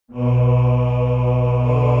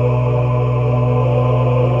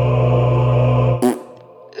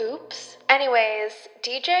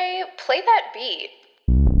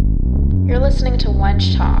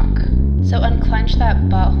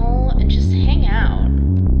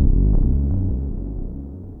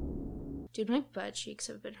Dude, my butt cheeks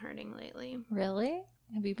have been hurting lately. Really?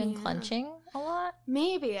 Have you been clenching a lot?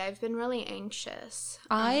 Maybe. I've been really anxious.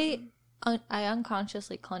 I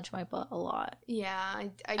unconsciously clench my butt a lot. Yeah.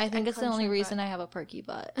 I think it's the only reason I have a perky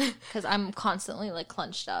butt. Because I'm constantly, like,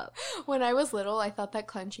 clenched up. When I was little, I thought that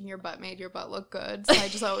clenching your butt made your butt look good. So I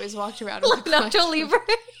just always walked around with a clenched butt.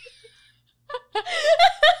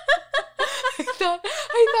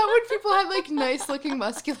 I thought when people had, like, nice-looking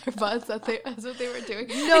muscular butts, that's what they were doing.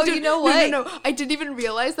 No, you know what? No. I didn't even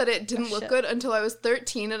realize that it didn't look good until I was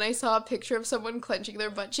 13, and I saw a picture of someone clenching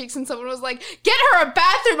their butt cheeks, and someone was like, get her a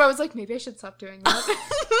bathroom! I was like, maybe I should stop doing that.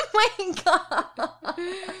 Oh my god.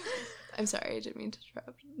 I'm sorry, I didn't mean to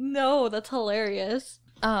interrupt. No, that's hilarious.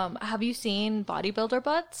 Have you seen bodybuilder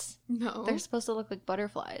butts? No. They're supposed to look like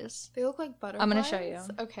butterflies. They look like butterflies? I'm going to show you.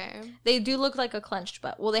 Okay. They do look like a clenched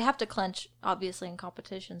butt. Well, they have to clench, obviously, in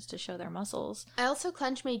competitions to show their muscles. I also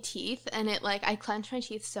clench my teeth, and I clench my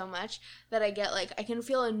teeth so much that I get, like, I can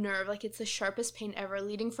feel a nerve, like it's the sharpest pain ever,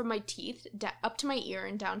 leading from my teeth up to my ear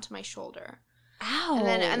and down to my shoulder. Ow.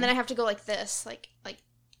 And then I have to go like this, like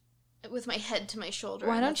with my head to my shoulder.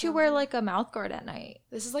 Why don't you wear, like, a mouth guard at night?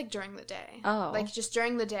 This is, like, during the day. Oh. Like, just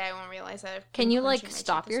during the day, I won't realize that I've Can you, like,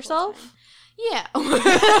 stop yourself? Yeah. Ew.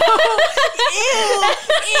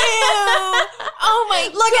 Oh my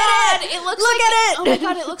god. Look at it. It looks Look at it. Oh my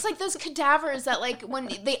god, it looks like those cadavers that, like, when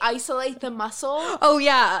they isolate the muscle. Oh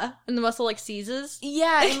yeah. And the muscle, like, seizes.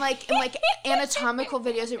 Yeah, in like anatomical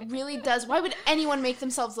videos, it really does. Why would anyone make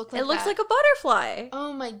themselves look like that? It looks like a butterfly.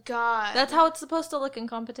 Oh my god. That's how it's supposed to look in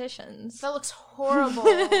competitions. That looks horrible.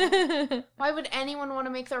 Why would anyone want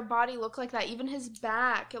to make their body look like that? Even his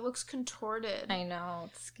back, it looks contorted. I know,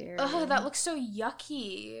 it's scary. Oh, that looks so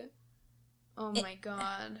yucky. Oh my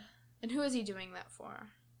god. And who is he doing that for?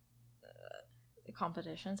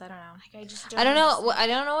 Competitions? I don't know. Like, I don't know. I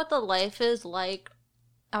don't know what the life is like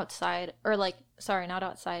outside, or like, sorry, not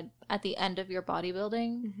outside, at the end of your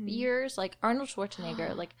bodybuilding years. Like Arnold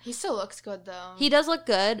Schwarzenegger, like he still looks good though. He does look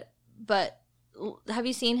good, but have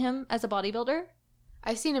you seen him as a bodybuilder?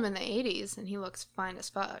 I've seen him in the 80s, and he looks fine as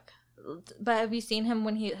fuck. But have you seen him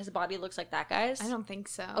when his body looks like that guy's? I don't think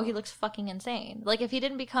so. Oh, he looks fucking insane. Like, if he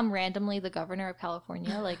didn't become randomly the governor of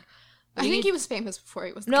California, like... I think he was famous before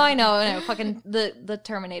he was No, I know, fucking the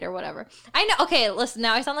Terminator, whatever. I know, okay, listen,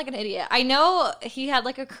 now I sound like an idiot. I know he had,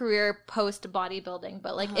 like, a career post-bodybuilding,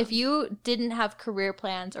 but, like, if you didn't have career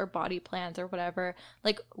plans or body plans or whatever,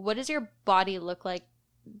 like, what does your body look like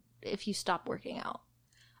if you stop working out?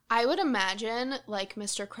 I would imagine, like,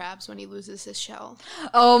 Mr. Krabs when he loses his shell.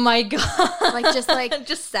 Oh my god. Like,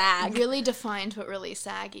 just sag. Really defined, but really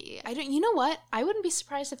saggy. You know what? I wouldn't be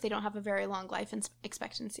surprised if they don't have a very long life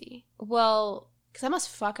expectancy. Well... Because that must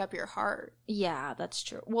fuck up your heart. Yeah, that's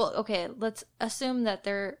true. Well, okay, let's assume that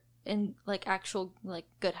they're in, like, actual, like,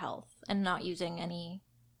 good health and not using any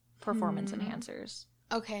performance enhancers.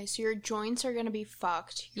 Okay, so your joints are going to be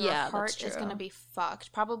fucked. Your heart is going to be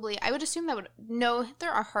fucked. Probably, I would assume their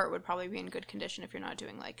heart would probably be in good condition if you're not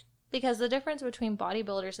doing, like... Because the difference between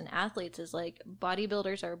bodybuilders and athletes is, like,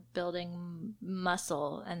 bodybuilders are building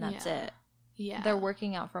muscle, and that's it. Yeah. They're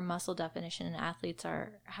working out for muscle definition, and athletes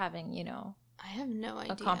are having, you know... I have no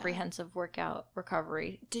idea. A comprehensive workout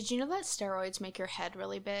recovery. Did you know that steroids make your head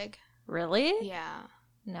really big? Really? Yeah.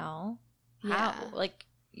 No. Yeah. How? Like,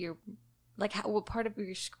 what part of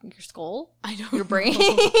your skull? I don't Your brain?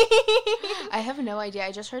 I have no idea.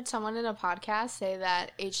 I just heard someone in a podcast say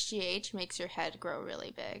that HGH makes your head grow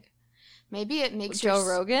really big. Maybe it makes Joe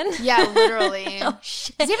Rogan? Yeah, literally. Oh,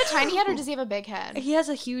 shit. Does he have a tiny head or does he have a big head? He has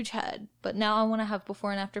a huge head, but now I want to have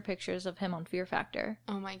before and after pictures of him on Fear Factor.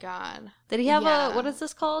 Oh my god. Did he have what is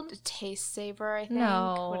this called? A taste saver, I think.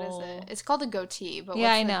 No. What is it? It's called a goatee, but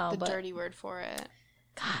yeah, what's the dirty word for it?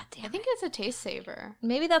 God damn it. I think it's a taste saver.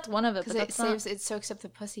 Maybe that's one of it, but it soaks up the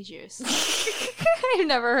pussy juice. I've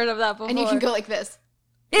never heard of that before. And you can go like this.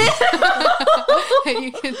 And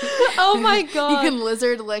you can, oh my god. You can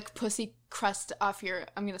lizard lick pussy crust off your...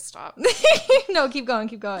 I'm gonna stop. No, keep going.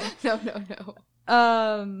 No.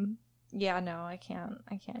 Yeah, no, I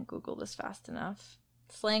can't Google this fast enough.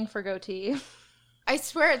 Slang for goatee. I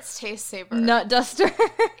swear it's taste saver. Nut duster.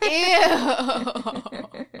 Ew.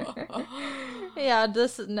 Yeah,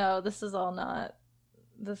 this is all not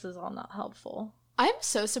helpful. I'm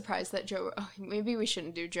so surprised that maybe we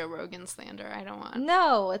shouldn't do Joe Rogan slander. I don't want.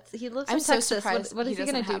 No, he lives in Texas. I'm so surprised what is he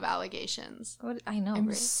going to do? Have allegations. I know.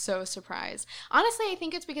 I'm so surprised. Honestly, I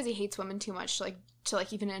think it's because he hates women too much to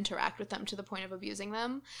even interact with them to the point of abusing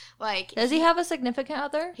them. Like, does he have a significant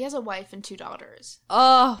other? He has a wife and 2 daughters.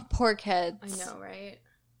 Oh, poor kids. I know, right?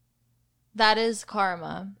 That is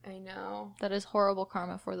karma. I know. That is horrible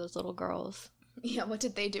karma for those little girls. Yeah, what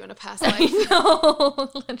did they do in a past life? I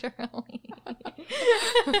know, literally.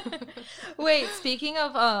 Wait, speaking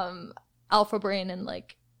of alpha brain and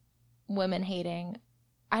like women hating,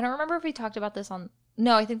 I don't remember if we talked about this on.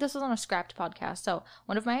 No, I think this was on a Scrapped podcast. So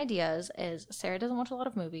one of my ideas is Sarah doesn't watch a lot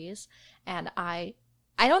of movies, and I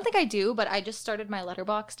don't think I do, but I just started my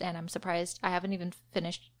Letterboxd, and I'm surprised I haven't even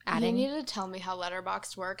finished adding. You need to tell me how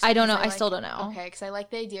Letterboxd works. I don't know. I still don't know. Okay, because I like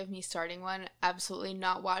the idea of me starting one, absolutely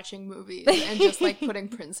not watching movies, and just like putting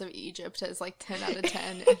Prince of Egypt as like 10 out of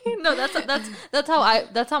 10. No,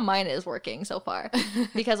 that's how mine is working so far.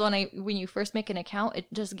 Because when you first make an account, it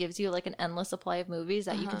just gives you like an endless supply of movies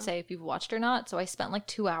that you can say if you've watched or not. So I spent like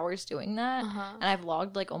 2 hours doing that, and I've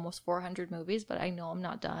logged like almost 400 movies, but I know I'm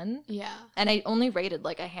not done. Yeah, and I only rated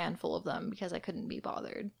like a handful of them because I couldn't be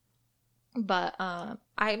bothered. But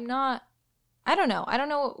I'm not. I don't know. I don't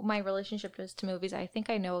know what my relationship is to movies. I think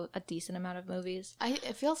I know a decent amount of movies.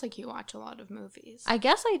 It feels like you watch a lot of movies. I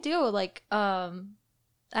guess I do. Like, I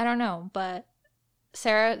don't know, but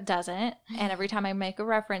Sarah doesn't. And every time I make a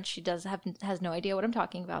reference, she has no idea what I'm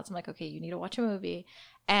talking about. So I'm like, okay, you need to watch a movie.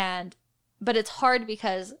 But it's hard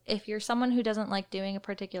because if you're someone who doesn't like doing a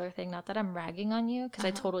particular thing, not that I'm ragging on you, because I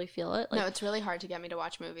totally feel it. Like, no, it's really hard to get me to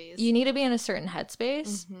watch movies. You need to be in a certain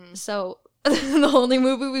headspace. So the only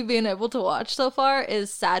movie we've been able to watch so far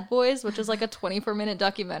is Sad Boys, which is like a 24-minute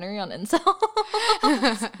documentary on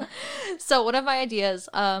incels. So one of my ideas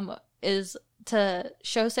is to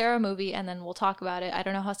show Sarah a movie, and then we'll talk about it. I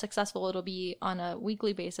don't know how successful it'll be on a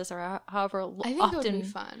weekly basis or however often. I think it would be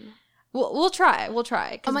fun. We'll try.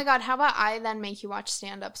 Oh my god, how about I then make you watch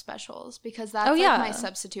stand-up specials? Because that's like my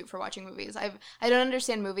substitute for watching movies. I don't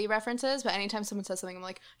understand movie references, but anytime someone says something, I'm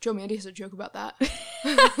like, Joe Mandy has a joke about that.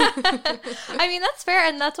 I mean, that's fair,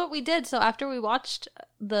 and that's what we did. So after we watched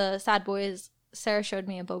the Sad Boys, Sarah showed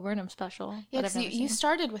me a Bo Burnham special. Yeah, because you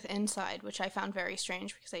started with Inside, which I found very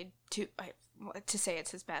strange because to say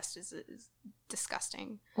it's his best is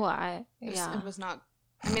disgusting. Well, it was not.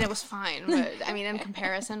 I mean, it was fine, but I mean, in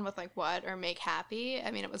comparison with like what or Make Happy,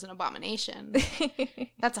 I mean, it was an abomination.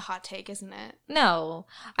 That's a hot take, isn't it? No,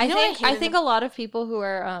 I think a lot of people who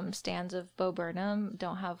are stans of Bo Burnham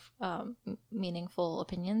don't have meaningful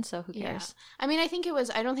opinions. So who cares? I mean, I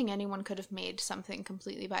don't think anyone could have made something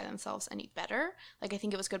completely by themselves any better. Like, I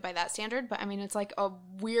think it was good by that standard, but I mean, it's like a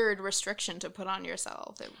weird restriction to put on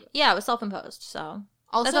yourself. Yeah, it was self-imposed, so.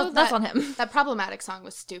 Also, that's on him. That Problematic song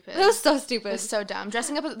was stupid. It was so stupid. It was so dumb.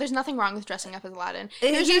 There's nothing wrong with dressing up as Aladdin.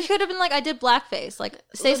 He could have been like, I did blackface. Like,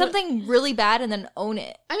 say something really bad and then own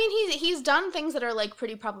it. I mean, he's done things that are like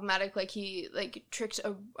pretty problematic. Like he like tricked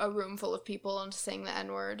a room full of people into saying the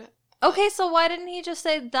N-word. Okay, so why didn't he just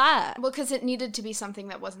say that? Well, because it needed to be something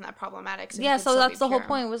that wasn't that problematic. So that's the whole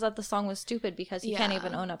point, was that the song was stupid because he can't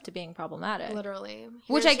even own up to being problematic. Literally.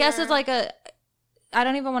 Which I guess is like I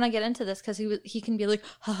don't even want to get into this because he can be like,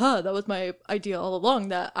 haha, that was my idea all along,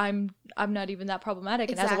 that I'm not even that problematic.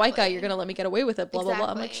 And as a white guy, you're going to let me get away with it, blah, blah, blah.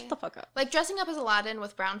 I'm like, shut the fuck up. Like, dressing up as Aladdin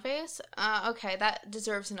with brown face, okay, that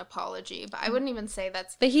deserves an apology. But I wouldn't even say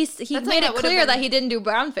that's... But he made it clear that he didn't do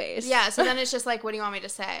brown face. Yeah, so then it's just like, what do you want me to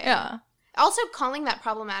say? Yeah. Also, calling that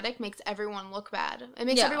problematic makes everyone look bad. It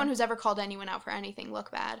makes everyone who's ever called anyone out for anything look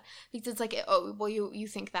bad. Because it's like, oh, well, you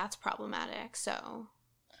think that's problematic, so...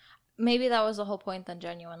 Maybe that was the whole point then,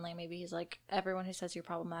 genuinely. Maybe he's like, everyone who says you're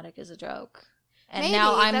problematic is a joke. And maybe,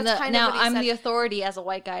 now I'm the authority as a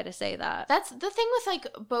white guy to say that. That's the thing with like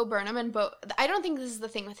Bo Burnham and I don't think this is the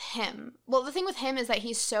thing with him. Well, the thing with him is that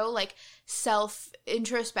he's so like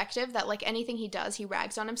self-introspective that like anything he does, he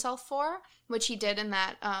rags on himself for, which he did in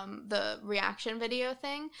that the reaction video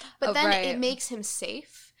thing. But then it makes him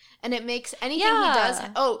safe. And it makes anything he does,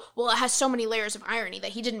 it has so many layers of irony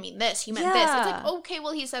that he didn't mean this, he meant this. It's like, okay,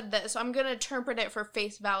 well, he said this, so I'm going to interpret it for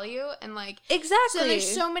face value. And like, exactly. So there's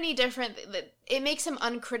so many different, it makes him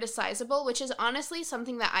uncriticizable, which is honestly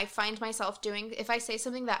something that I find myself doing. If I say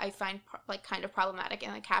something that I find like kind of problematic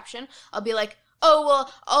in a caption, I'll be like, oh,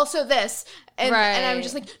 well, also this. And I'm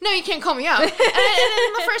just like, no, you can't call me out. and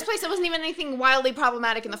in the first place, it wasn't even anything wildly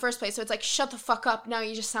problematic in the first place. So it's like, shut the fuck up. Now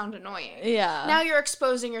you just sound annoying. Yeah. Now you're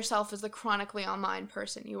exposing yourself as the chronically online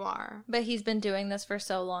person you are. But he's been doing this for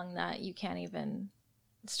so long that you can't even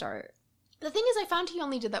start. The thing is, I found he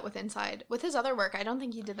only did that with Inside. With his other work, I don't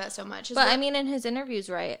think he did that so much. I mean, in his interviews,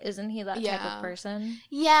 right? Isn't he that type of person?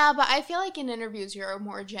 Yeah, but I feel like in interviews, you're a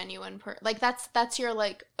more genuine like, that's your,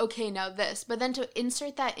 like, okay, now this. But then to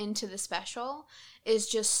insert that into the special is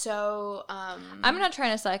just so... I'm not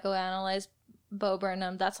trying to psychoanalyze Bo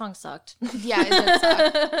Burnham. That song sucked. Yeah, it did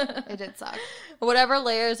suck. It did suck. Whatever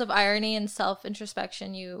layers of irony and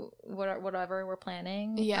self-introspection whatever we're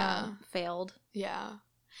planning, failed. Yeah.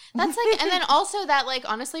 That's like, and then also that like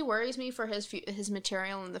honestly worries me for his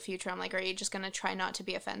material in the future. I'm like, are you just gonna try not to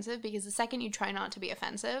be offensive? Because the second you try not to be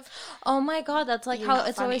offensive, oh my god, that's like how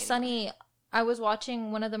It's Always anymore. Sunny. I was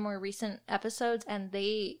watching one of the more recent episodes, and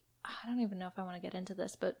I don't even know if I want to get into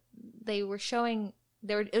this, but they were showing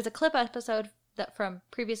it was a clip episode that from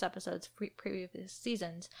previous episodes, previous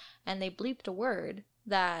seasons, and they bleeped a word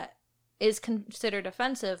that is considered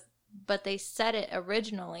offensive, but they said it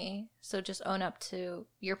originally, so just own up to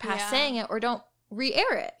your past saying it or don't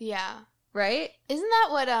re-air it. Yeah. Right? Isn't that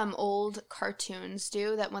what old cartoons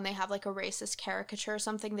do? That when they have like a racist caricature or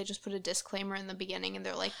something, they just put a disclaimer in the beginning and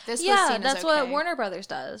they're like, this was seen as okay. Yeah, that's what Warner Brothers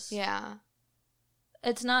does. Yeah.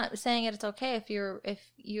 It's not saying it's okay if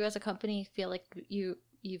you as a company feel like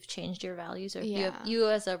you've changed your values, or if you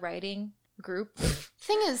as a writing group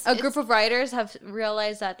group of writers have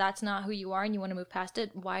realized that that's not who you are and you want to move past it.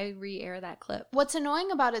 Why re-air that clip? What's annoying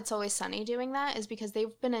about It's Always Sunny doing that is because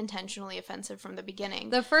they've been intentionally offensive from the beginning.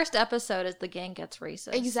 The first episode is the gang gets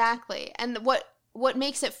racist. Exactly. And what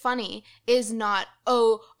makes it funny is not,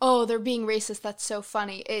 oh, they're being racist, that's so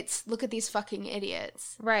funny. It's, look at these fucking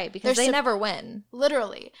idiots. Right, because they never win.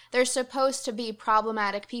 Literally. They're supposed to be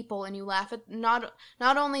problematic people, and you laugh at not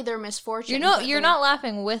only their misfortune. You're not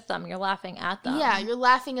laughing with them, you're laughing at them. Yeah, you're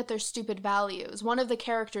laughing at their stupid values. One of the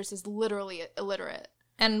characters is literally illiterate.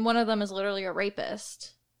 And one of them is literally a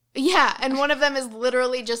rapist. Yeah, and one of them is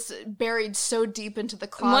literally just buried so deep into the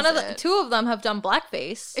closet. Two of them have done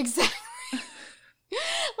blackface. Exactly.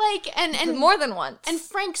 Like, and more than once. And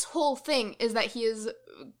Frank's whole thing is that he is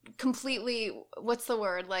completely, what's the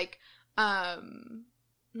word? Like,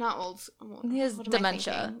 not old. He has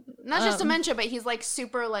dementia. Not just dementia, but he's like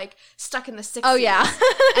super like stuck in the 60s. Oh yeah.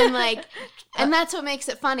 And like, and that's what makes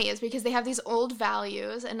it funny, is because they have these old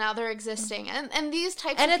values and now they're existing, and these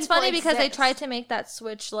types. And of it's funny because they tried to make that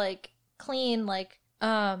switch like clean, like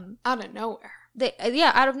out of nowhere.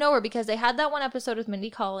 Out of nowhere, because they had that one episode with Mindy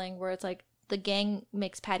Kaling where it's like the gang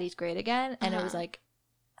makes Patty's great again, and it was like,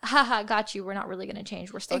 haha, got you, we're not really gonna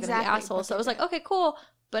change, we're still gonna be assholes. So it was like, okay, cool,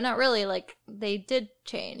 but not really. Like, they did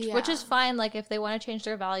change, which is fine. Like, if they want to change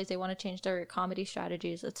their values, they want to change their comedy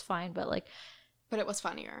strategies, it's fine. But it was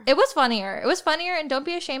funnier. It was funnier, and don't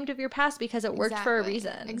be ashamed of your past, because it worked for a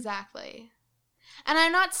reason. Exactly. And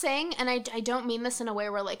I'm not saying, and I don't mean this in a way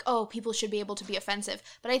where like, oh, people should be able to be offensive,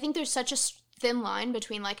 but I think there's such a thin line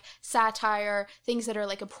between like satire, things that are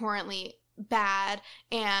like abhorrently bad,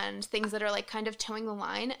 and things that are like kind of towing the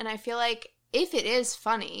line. And I feel like if it is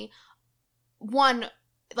funny, one,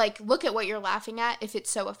 like, look at what you're laughing at, if it's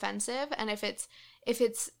so offensive, and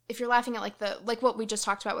if you're laughing at like what we just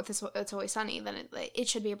talked about with this It's Always Sunny, then it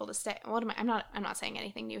should be able to stay. I'm not saying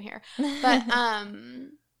anything new here, but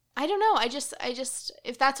I don't know. I just,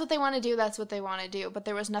 if that's what they want to do, that's what they want to do. But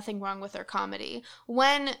there was nothing wrong with their comedy.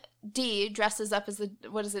 When Dee dresses up as a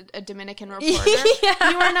Dominican reporter,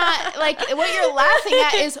 you are not, like, what you're laughing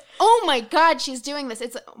at is, oh my God, she's doing this.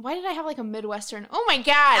 It's, why did I have like a Midwestern, oh my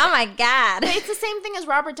God. Oh my God. But it's the same thing as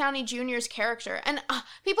Robert Downey Jr.'s character. And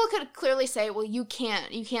people could clearly say, well, you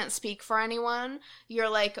can't speak for anyone. You're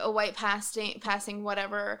like a white passing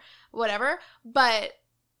whatever. But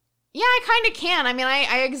yeah, I kind of can. I mean,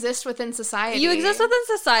 I exist within society. You exist within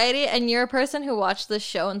society, and you're a person who watched this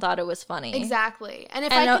show and thought it was funny. Exactly. And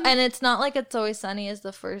and it's not like It's Always Sunny is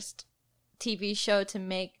the first TV show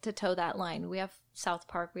to toe that line. We have South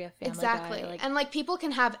Park, we have Family Guy. And like, people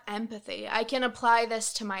can have empathy. I can apply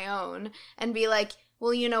this to my own and be like,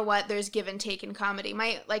 well, you know what? There's give and take in comedy.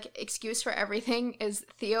 My, like, excuse for everything is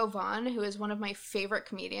Theo Von, who is one of my favorite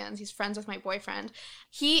comedians. He's friends with my boyfriend.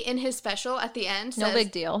 He, in his special at the end, says... No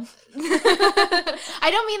big deal. I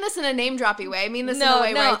don't mean this in a name-droppy way. I mean this in a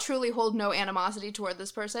way where I truly hold no animosity toward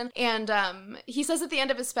this person. And he says at the end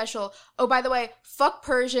of his special, oh, by the way, fuck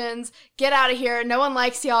Persians, get out of here, no one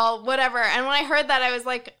likes y'all, whatever. And when I heard that, I was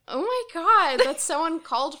like, oh my God, that's so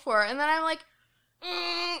uncalled for. And then I'm like,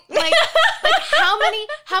 like how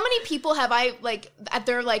many people have I, like, at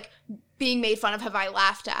their, like, being made fun of, have I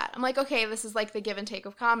laughed at? I'm like, okay, this is like the give and take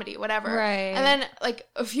of comedy, whatever. Right. And then, like,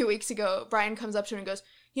 a few weeks ago, Brian comes up to me and goes,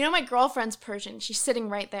 you know, my girlfriend's Persian. She's sitting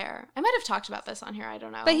right there. I might have talked about this on here. I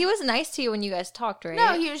don't know. But he was nice to you when you guys talked, right?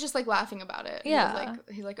 No, he was just, like, laughing about it. Yeah.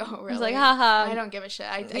 He's like, oh, really? He's like, haha. I don't give a shit.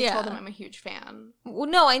 I told him I'm a huge fan. Well,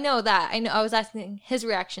 no, I know that. I was asking his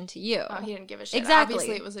reaction to you. Oh, he didn't give a shit. Exactly.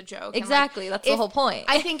 Obviously, it was a joke. Exactly. And, like, that's the whole point.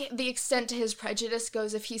 I think the extent to his prejudice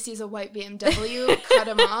goes, if he sees a white BMW, cut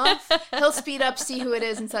him off. He'll speed up, see who it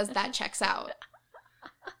is, and says, that checks out.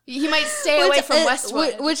 He might stay away from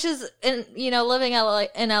Westwood. Which is, living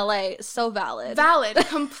in LA, so valid. Valid.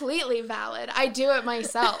 Completely valid. I do it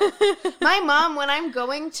myself. My mom, when I'm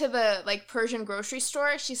going to the, like, Persian grocery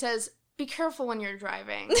store, she says, be careful when you're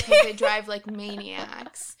driving. Because they drive like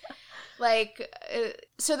maniacs. Like,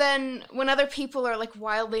 so then when other people are, like,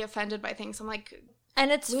 wildly offended by things, I'm like... And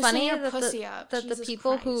it's funny that the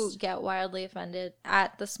people who get wildly offended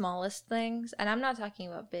at the smallest things, and I'm not talking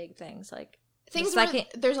about big things, like things where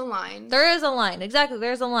there's a line. There is a line, exactly.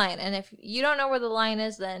 There's a line, and if you don't know where the line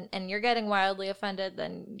is, then and you're getting wildly offended,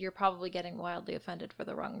 then you're probably getting wildly offended for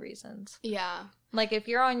the wrong reasons. Yeah, like if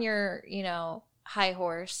you're on your high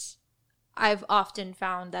horse, I've often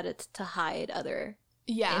found that it's to hide other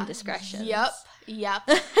indiscretions. Yep.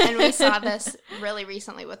 And we saw this really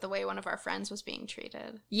recently with the way one of our friends was being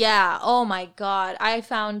treated. Yeah. Oh my God. I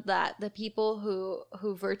found that the people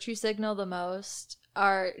who virtue signal the most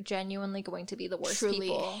are genuinely going to be the worst truly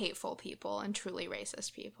people. Truly hateful people and truly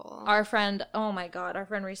racist people. Our friend, oh my God, our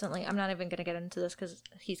friend recently, I'm not even going to get into this because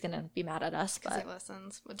he's going to be mad at us. Because he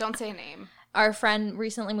listens. But don't say a name. Our friend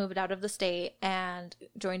recently moved out of the state and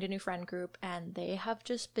joined a new friend group, and they have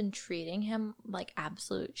just been treating him like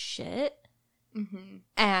absolute shit. Mm-hmm.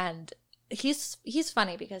 And he's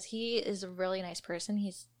funny because he is a really nice person.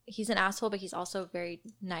 He's an asshole, but he's also very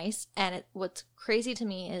nice. And what's crazy to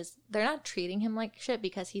me is they're not treating him like shit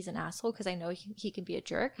because he's an asshole, because I know he can be a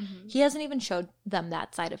jerk. Mm-hmm. He hasn't even showed them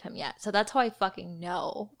that side of him yet. So that's how I fucking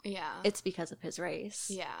know. Yeah. It's because of his race.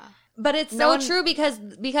 Yeah. But it's true because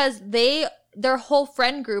their whole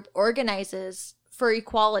friend group organizes for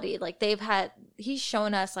equality. Like he's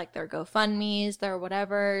shown us like their GoFundMes, their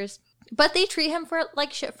whatevers, but they treat him for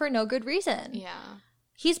like shit for no good reason. Yeah.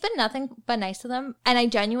 He's been nothing but nice to them, and I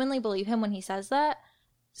genuinely believe him when he says that.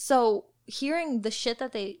 So hearing the shit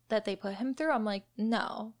that they put him through, I'm like,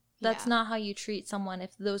 no, that's not how you treat someone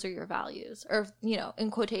if those are your values. Or,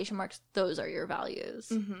 in quotation marks, those are your values.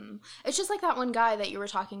 Mm-hmm. It's just like that one guy that you were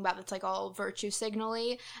talking about that's like all virtue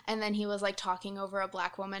signally, and then he was like talking over a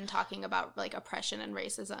black woman talking about like oppression and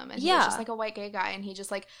racism, and he was just like a white gay guy, and he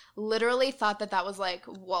just like literally thought that was like,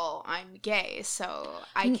 well, I'm gay, so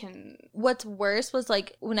I can... What's worse was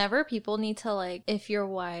like whenever people need to like, if you're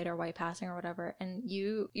white or white passing or whatever, and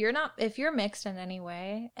you're not, if you're mixed in any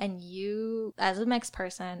way, and you as a mixed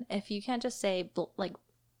person, if you can't just say like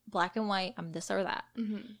black and white, I'm this or that.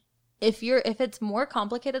 Mm-hmm. If it's more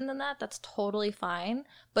complicated than that, that's totally fine.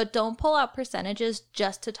 But don't pull out percentages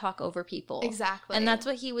just to talk over people. Exactly. And that's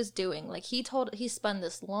what he was doing. Like he spun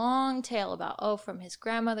this long tale about, from his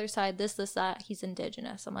grandmother's side, this, that, he's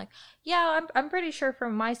indigenous. I'm like, yeah, I'm pretty sure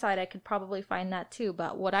from my side I could probably find that too.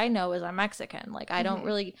 But what I know is I'm Mexican. Like I don't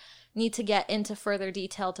really need to get into further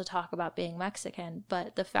detail to talk about being Mexican.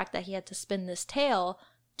 But the fact that he had to spin this tale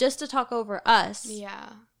just to talk over us. Yeah.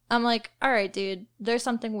 I'm like, all right, dude, there's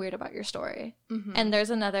something weird about your story. Mm-hmm. And there's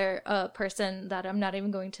another person that I'm not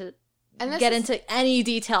even going to get into any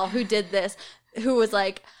detail who did this, who was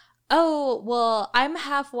like, oh, well, I'm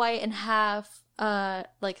half white and half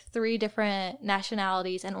like 3 different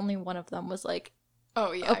nationalities, and only one of them was like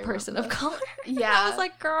a person of color. Yeah. I was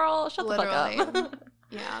like, girl, shut the fuck up.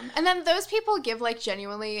 Yeah. And then those people give, like,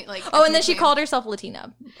 genuinely, like... Oh, and then she called herself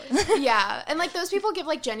Latina. Yeah. And, like, those people give,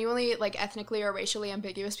 like, genuinely, like, ethnically or racially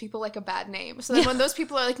ambiguous people, like, a bad name. So then when those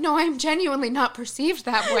people are like, no, I'm genuinely not perceived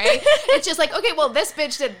that way, it's just like, okay, well, this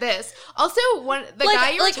bitch did this. Also, the guy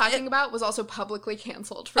you were talking about was also publicly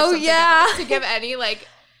canceled for something else, to give any, like...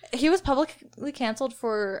 He was publicly canceled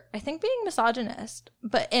for, I think, being misogynist,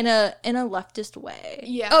 but in a leftist way.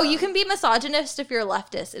 Yeah. Oh, you can be misogynist if you're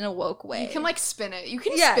leftist in a woke way. You can, like, spin it. You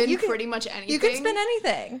can spin pretty much anything. You can spin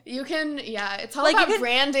anything. You can, it's all like about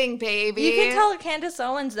branding, baby. You can tell Candace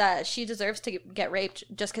Owens that she deserves to get raped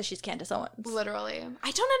just because she's Candace Owens. Literally.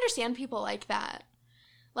 I don't understand people like that.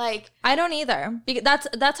 Like, I don't either.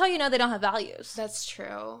 That's how you know they don't have values. That's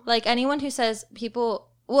true. Like, anyone who says people...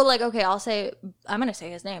 Well, like, okay, I'm going to say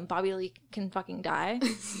his name. Bobby Lee can fucking die.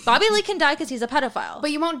 Bobby Lee can die because he's a pedophile.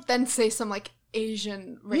 But you won't then say some, like,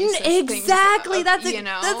 Asian racist exactly. things. That's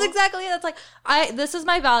exactly it. That's like, this is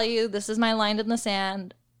my value. This is my line in the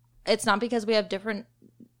sand. It's not because we have different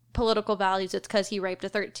political values. It's because he raped a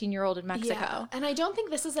 13-year-old in Mexico. Yeah. And I don't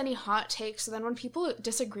think this is any hot take. So then when people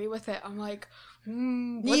disagree with it, I'm like...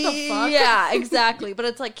 what the fuck? Yeah, exactly. But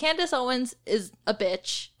it's like Candace Owens is a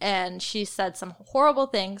bitch, and she said some horrible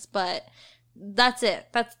things, but that's it.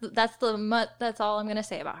 That's all I'm gonna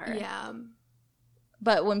say about her. Yeah.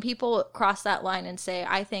 But when people cross that line and say,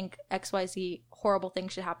 I think XYZ horrible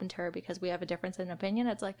things should happen to her because we have a difference in opinion.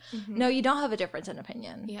 It's like, Mm-hmm. no, you don't have a difference in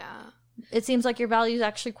opinion. Yeah. It seems like your values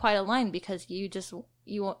actually quite aligned because you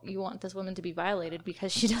want this woman to be violated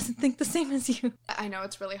because she doesn't think the same as you. I know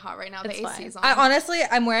it's really hot right now. The It's AC's fine. on.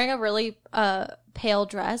 I'm wearing a really pale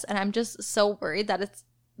dress, and I'm just so worried that it's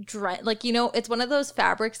dry. Like, you know, it's one of those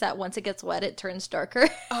fabrics that once it gets wet, it turns darker.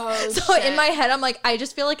 Oh, so shit. in my head, I'm like, I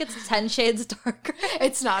just feel like it's 10 shades darker.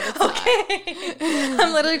 It's not. It's Okay.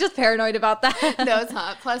 I'm literally just paranoid about that. not. No, it's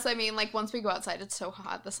not. Plus, I mean, like, once we go outside, it's so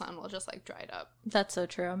hot, the sun will just, like, dry it up. That's so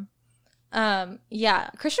true. Yeah,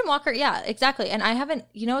 Christian Walker, yeah, exactly. And I haven't,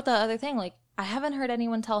 you know what the other thing, like, I haven't heard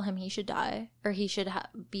anyone tell him he should die or he should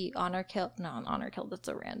be honor killed. No, honor killed, that's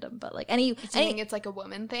so random. But, like, Do you think it's, like, a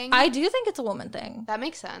woman thing? I do think it's a woman thing. That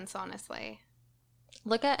makes sense, honestly.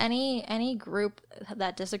 Look at any group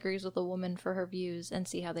that disagrees with a woman for her views and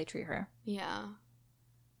see how they treat her. Yeah.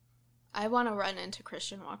 I want to run into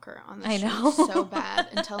Christian Walker on the I street know. so bad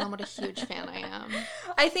and tell him what a huge fan I am.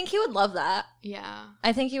 I think he would love that. Yeah.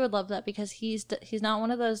 I think he would love that because he's not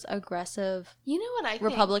one of those aggressive You know what I think?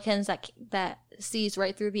 Republicans that sees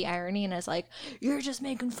right through the irony and is like, you're just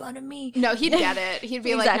making fun of me. No, he'd get it. He'd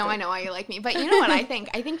be like, Exactly. no, I know why you like me. But you know what I think?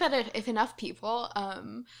 I think that if enough people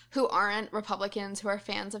who aren't Republicans, who are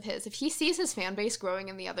fans of his, if he sees his fan base growing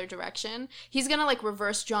in the other direction, he's going to, like,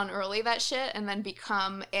 reverse John Early that shit and then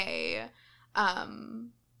become a,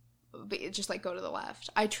 just, like, go to the left.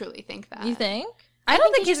 I truly think that. You think? I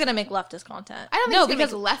don't think he's going to make leftist content. I don't think he's going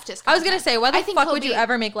to make leftist content. I was going to say, why the think fuck he'll would you be-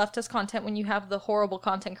 ever make leftist content when you have the horrible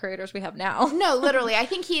content creators we have now? No, literally. I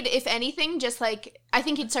think he'd, if anything, just, like, I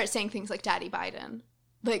think he'd start saying things like Daddy Biden.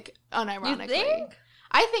 Like, unironically. You think?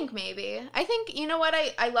 I think maybe. I think, you know what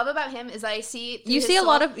I love about him is I see... You see a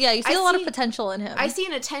lot of potential in him. I see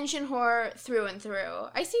an attention whore through and through.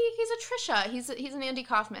 I see he's a Trisha. He's an Andy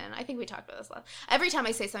Kaufman. I think we talked about this last. Every time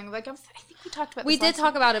I say something, I'm like, I think we talked about this. We did last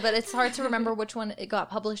talk time. about it, but it's hard to remember which one it got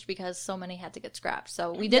published because so many had to get scrapped.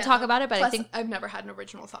 So we did talk about it, but Plus, I think... I've never had an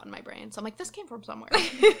original thought in my brain. So I'm like, this came from somewhere.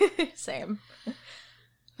 Same.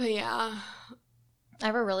 But yeah. I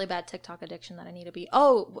have a really bad TikTok addiction that I need to be...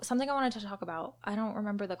 Oh, something I wanted to talk about. I don't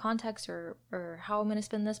remember the context or how I'm going to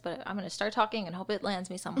spin this, but I'm going to start talking and hope it lands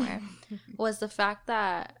me somewhere. Was the fact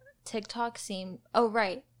that TikTok seemed... Oh,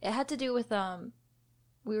 right. It had to do with...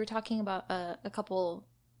 We were talking about a couple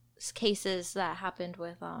cases that happened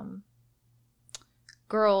with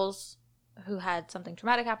girls who had something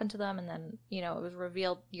traumatic happen to them, and then, you know, it was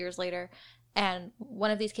revealed years later. And one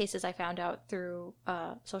of these cases I found out through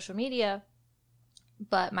social media...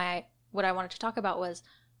 But what I wanted to talk about was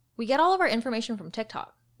we get all of our information from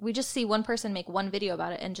TikTok. We just see one person make one video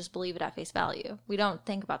about it and just believe it at face value. We don't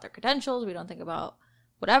think about their credentials. We don't think about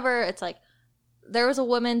whatever. It's like there was a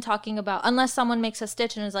woman talking about, unless someone makes a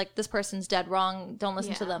stitch and is like, this person's dead wrong, don't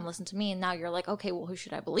listen to them, listen to me. And now you're like, okay, well, who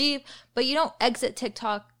should I believe? But you don't exit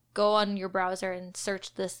TikTok, go on your browser and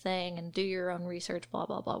search this thing and do your own research, blah,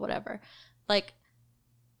 blah, blah, whatever. Like,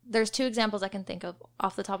 there's two examples I can think of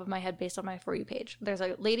off the top of my head based on my For You page. There's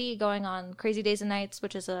a lady going on Crazy Days and Nights,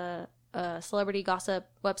 which is a celebrity gossip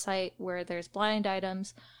website where there's blind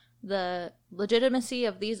items. The legitimacy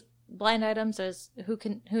of these blind items is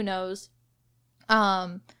who knows.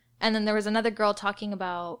 And then there was another girl talking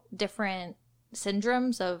about different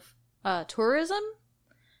syndromes of tourism.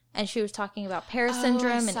 And she was talking about Paris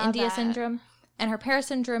syndrome and India syndrome. And her Paris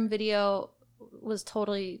syndrome video was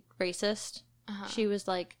totally racist. Uh-huh. She was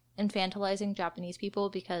like infantilizing Japanese people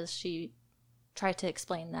because she tried to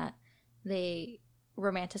explain that they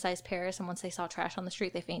romanticized Paris and once they saw trash on the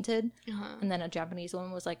street they fainted. Uh-huh. And then a Japanese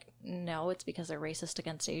woman was like, no, it's because they're racist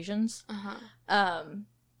against Asians. Uh-huh.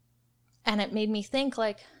 And it made me think,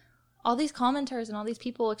 like, all these commenters and all these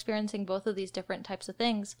people experiencing both of these different types of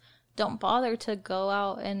things don't bother to go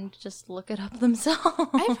out and just look it up themselves.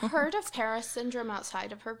 I've heard of Paris syndrome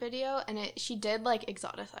outside of her video, and she did, like,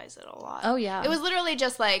 exoticize it a lot. Oh, yeah. It was literally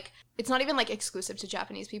just, like, it's not even, like, exclusive to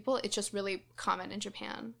Japanese people. It's just really common in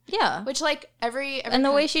Japan. Yeah. Which, like, every and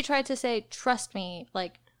the way she tried to say, trust me,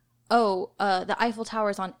 like, oh, the Eiffel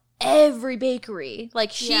Tower's on every bakery.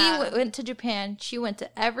 Like, she went to Japan, she went to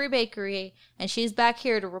every bakery, and she's back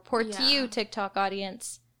here to report to you, TikTok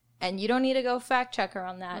audience. And you don't need to go fact check her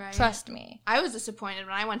on that. Right. Trust me. I was disappointed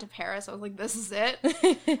when I went to Paris. I was like, this is it?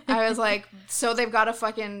 I was like, so they've got a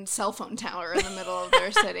fucking cell phone tower in the middle of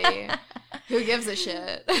their city. Who gives a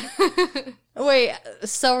shit? Wait,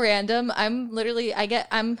 so random. I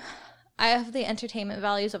have the entertainment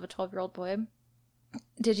values of a 12-year-old boy.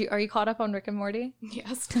 Are you caught up on Rick and Morty?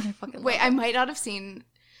 Yes. I I might not have seen,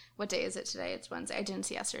 what day is it today? It's Wednesday. I didn't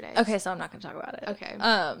see yesterday. Okay, so I'm not going to talk about it.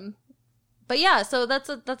 Okay. But yeah, so that's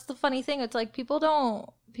the funny thing. It's like people don't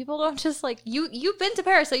people don't just like you've been to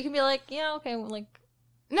Paris, so you can be like, yeah, okay, like.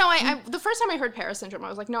 No, I the first time I heard Paris syndrome, I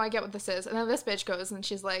was like, no, I get what this is. And then this bitch goes and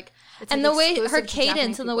she's like, it's and like the way her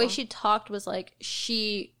cadence and the way she talked was like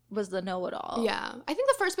she was the know-it-all. Yeah. I think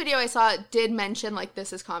the first video I saw did mention like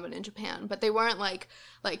this is common in Japan, but they weren't like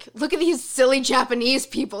look at these silly Japanese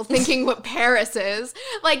people thinking what Paris is,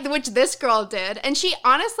 like, which this girl did. And she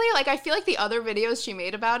honestly, like, I feel like the other videos she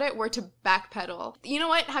made about it were to backpedal. You know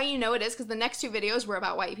what? How you know it is? Because the next two videos were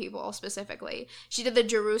about white people specifically. She did the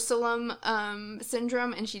Jerusalem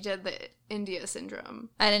syndrome and she did the India syndrome.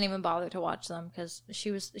 I didn't even bother to watch them because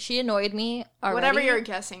she annoyed me already. Whatever you're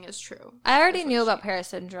guessing is true. I already knew about Paris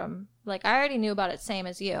syndrome. Like, I already knew about it, same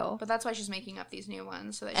as you. But that's why she's making up these new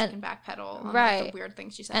ones, so that she can backpedal on right. like, the weird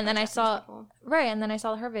things she said. And then I saw people. Right, and then I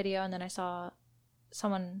saw her video, and then I saw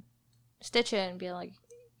someone stitch it and be like,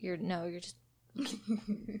 you're just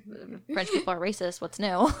French people are racist, what's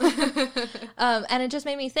new? And it just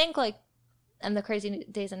made me think, like, and the crazy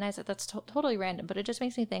days and nights, that's totally random, but it just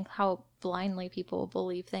makes me think how blindly people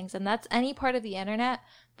believe things. And that's any part of the internet,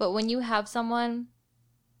 but when you have someone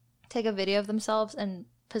take a video of themselves and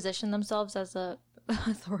position themselves as a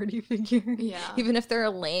authority figure, even if they're a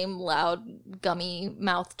lame, loud,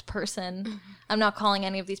 gummy-mouthed person. I'm not calling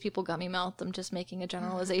any of these people gummy-mouthed, I'm just making a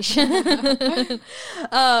generalization.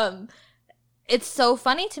 It's so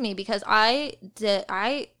funny to me because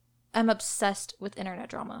I am obsessed with internet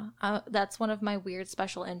drama. That's one of my weird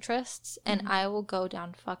special interests, and I will go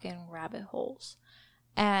down fucking rabbit holes.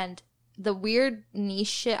 And the weird niche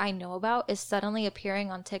shit I know about is suddenly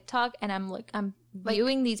appearing on TikTok, and I'm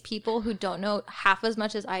viewing these people who don't know half as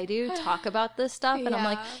much as I do talk about this stuff, and I'm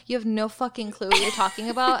like, you have no fucking clue what you're talking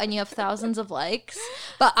about, and you have thousands of likes,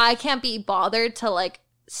 but I can't be bothered to like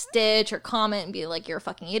stitch or comment and be like, you're a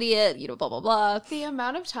fucking idiot, you know, blah blah blah. The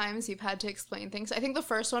amount of times you've had to explain things. I think the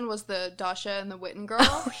first one was the Dasha and the Witten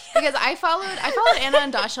girl, because I followed Anna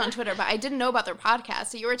and Dasha on Twitter, but I didn't know about their podcast.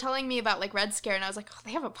 So you were telling me about like Red Scare, and I was like, oh,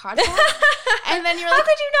 they have a podcast. And then you're like, how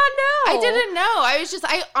could you not know? I didn't know.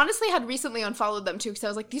 I honestly had recently unfollowed them too, because I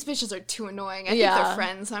was like, these bitches are too annoying. I think they're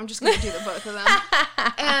friends, so I'm just gonna do the both of them.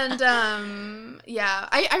 And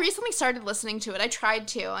I recently started listening to it. I tried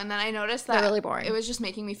to, and then I noticed that they're really boring. It was just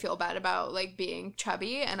making me feel bad about like being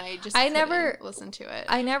chubby, and I never listened to it.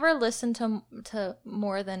 I never listened to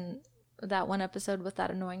more than that one episode with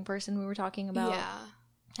that annoying person we were talking about. Yeah.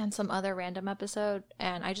 And some other random episode,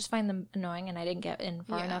 and I just find them annoying, and I didn't get in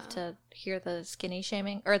far enough to hear the skinny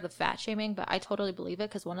shaming or the fat shaming, but I totally believe it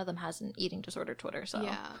because one of them has an eating disorder Twitter, so.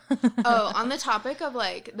 Yeah. Oh, on the topic of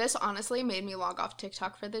like, this honestly made me log off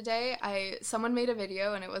TikTok for the day. Someone made a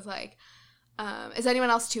video and it was like, is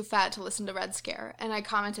anyone else too fat to listen to Red Scare? And I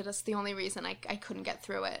commented, that's the only reason I couldn't get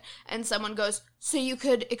through it. And someone goes, so you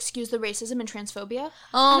could excuse the racism and transphobia?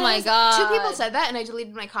 Oh my God. Two people said that, and I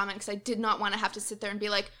deleted my comment because I did not want to have to sit there and be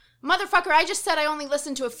like, motherfucker, I just said I only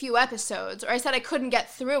listened to a few episodes, or I said I couldn't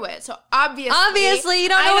get through it. So obviously you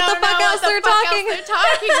don't know what the fuck else they're talking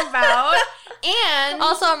about. And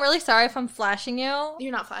also, I'm really sorry if I'm flashing you.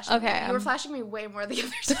 You're not flashing me. You were flashing me way more the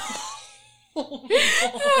other time.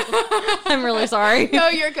 I'm really sorry. No,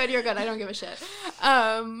 you're good. I don't give a shit.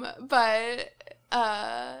 But what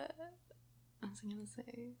was I gonna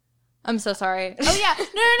say? I'm so sorry. Oh yeah,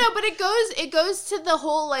 no. But it goes to the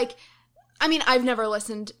whole like. I mean, I've never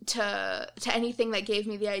listened to anything that gave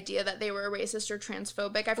me the idea that they were racist or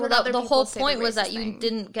transphobic. I've heard other people say the whole point was that you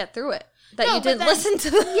didn't get through it. That no, you didn't listen to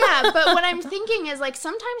them. Yeah, but what I'm thinking is like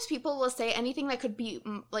sometimes people will say anything that could be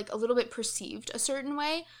like a little bit perceived a certain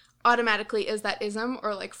way automatically is that ism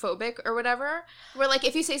or like phobic or whatever, where like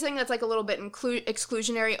if you say something that's like a little bit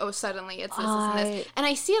exclusionary, oh suddenly it's this and this. And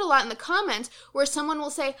I see it a lot in the comments where someone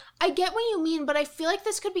will say, I get what you mean, but I feel like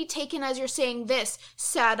this could be taken as you're saying this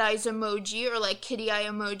sad eyes emoji or like kitty eye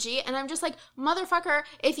emoji, and I'm just like, motherfucker,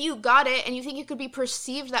 if you got it and you think it could be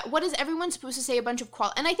perceived that, what is everyone supposed to say a bunch of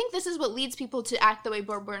and I think this is what leads people to act the way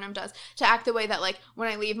Bo Burnham does, to act the way that like when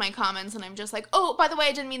I leave my comments and I'm just like, oh, by the way,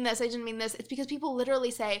 I didn't mean this, it's because people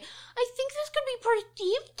literally say, I think this could be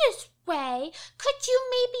perceived this way. Could you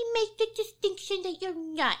maybe make the distinction that you're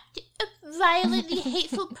not a violently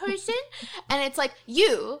hateful person? And it's like,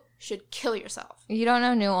 you should kill yourself. You don't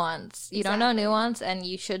know nuance. You don't know nuance, and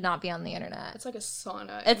you should not be on the internet. It's like a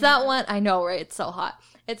sauna. It's that one. I know, right? It's so hot.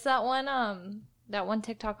 It's that one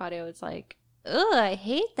TikTok audio. It's like, ugh, I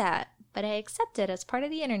hate that, but I accept it as part of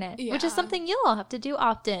the internet, which is something you'll all have to do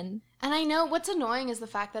often. And I know what's annoying is the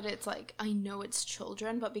fact that it's like, I know it's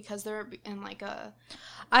children, but because they're in like a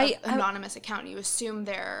anonymous account, you assume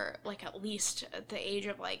they're like at least at the age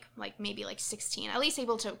of like maybe like 16, at least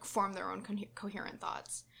able to form their own coherent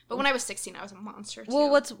thoughts. But when I was 16, I was a monster too. Well,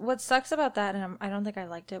 what sucks about that, and I don't think I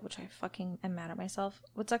liked it, which I fucking am mad at myself.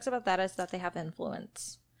 What sucks about that is that they have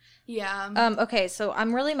influence. Yeah. Okay, so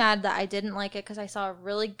I'm really mad that I didn't like it because I saw a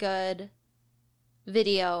really good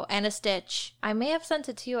video and a stitch. I may have sent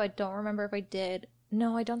it to you. I don't remember if I did.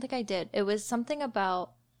 No, I don't think I did. It was something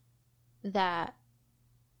about that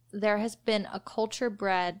there has been a culture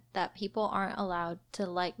bred that people aren't allowed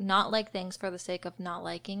to not like things for the sake of not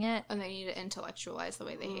liking it. And they need to intellectualize the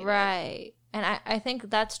way they hate it. Right. And I think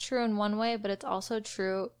that's true in one way, but it's also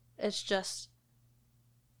true. It's just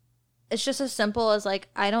as simple as like,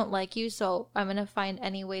 I don't like you, so I'm going to find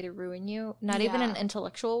any way to ruin you. Not even an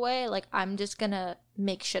intellectual way. Like, I'm just going to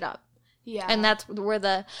make shit up. Yeah. And that's where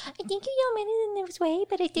I think you yell in this way,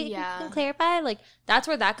 but I didn't clarify. Like, that's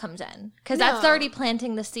where that comes in. Because that's already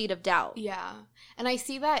planting the seed of doubt. Yeah. And I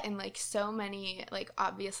see that in, like, so many, like,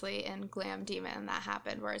 obviously in Glam Demon that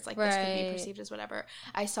happened, where it's like, this could be perceived as whatever.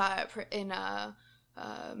 I saw it in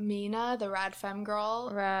Mina, the rad femme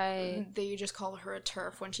girl. Right. They just call her a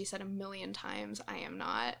TERF when she said 1,000,000 times, I am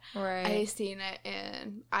not. Right. I seen it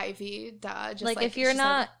in Ivy. Just like if you're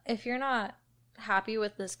not happy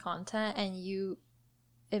with this content and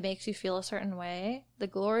it makes you feel a certain way, the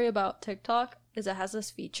glory about TikTok is it has this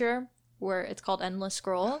feature where it's called endless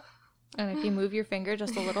scroll, and if you move your finger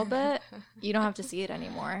just a little bit, you don't have to see it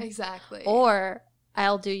anymore. Exactly. Or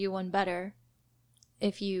I'll do you one better.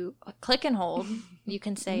 If you click and hold, you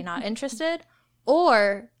can say not interested,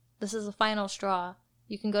 or this is the final straw,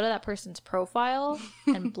 you can go to that person's profile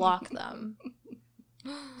and block them.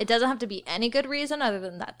 It doesn't have to be any good reason other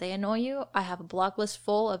than that they annoy you. I have a block list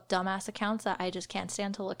full of dumbass accounts that I just can't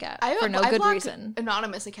stand to look at for no good reason.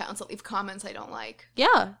 Anonymous accounts that leave comments I don't like.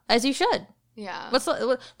 Yeah, as you should. Yeah.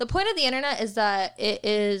 The point of the internet is that it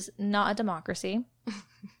is not a democracy.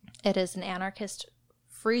 It is an anarchist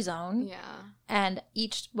free zone. Yeah. And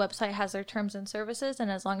each website has their terms and services, and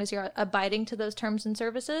as long as you're abiding to those terms and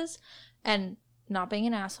services and not being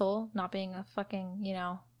an asshole, not being a fucking,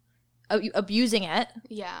 abusing it,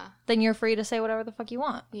 then you're free to say whatever the fuck you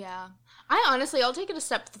want. Yeah. I'll take it a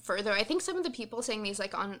step further. I think some of the people saying these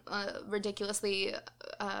like on ridiculously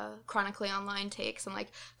chronically online takes and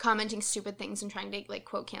like commenting stupid things and trying to like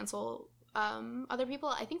quote cancel other people,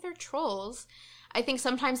 I think they're trolls. I think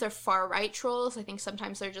sometimes they're far-right trolls. I think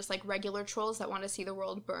sometimes they're just, like, regular trolls that want to see the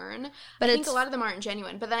world burn. But I think a lot of them aren't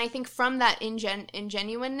genuine. But then I think from that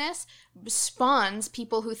ingenuineness spawns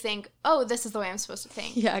people who think, oh, this is the way I'm supposed to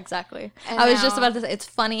think. Yeah, exactly. And I was just about to say, it's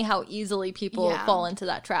funny how easily people fall into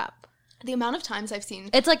that trap. The amount of times I've seen...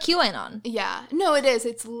 It's like QAnon. Yeah. No, it is.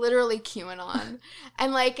 It's literally QAnon.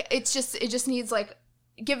 And, like, it just needs, like,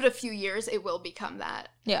 give it a few years, it will become that.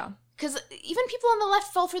 Yeah. Because even people on the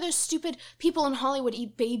left fall for those stupid people in Hollywood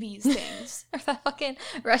eat babies things. Or that fucking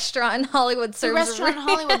restaurant in Hollywood serves restaurant in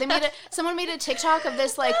Hollywood. Someone made a TikTok of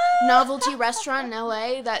this like novelty restaurant in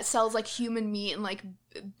LA that sells like human meat and like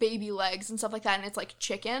baby legs and stuff like that, and it's like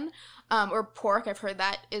chicken or pork. I've heard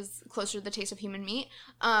that is closer to the taste of human meat.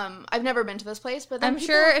 I've never been to this place, but then I'm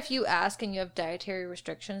sure if you ask and you have dietary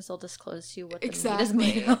restrictions, they'll disclose to you what the meat is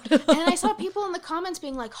made out of. And I saw people in the comments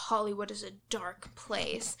being like, Hollywood is a dark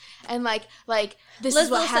place, and like this is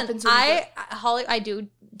what happens when I do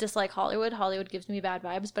dislike Hollywood. Hollywood gives me bad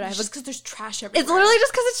vibes, but just because there's trash everywhere. It's literally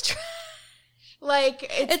just because it's trash. Like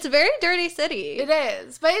it's a very dirty city. It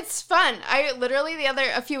is, but it's fun. I literally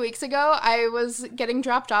a few weeks ago, I was getting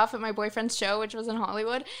dropped off at my boyfriend's show, which was in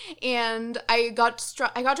Hollywood, and I got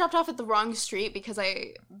dropped off at the wrong street because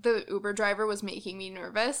the Uber driver was making me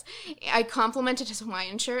nervous. I complimented his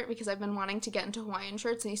Hawaiian shirt because I've been wanting to get into Hawaiian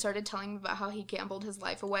shirts, and he started telling me about how he gambled his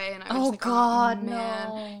life away, and I was oh man,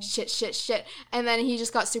 no. shit, and then he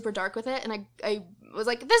just got super dark with it, and I was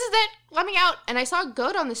like, this is it, let me out. And I saw a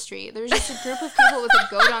goat on the street. There was just a group of people with a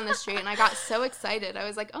goat on the street, and I got so excited. I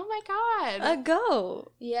was like, oh my god, a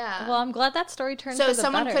goat. Yeah. Well, I'm glad that story turned so for the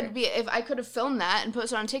someone better. Could be, if I could have filmed that and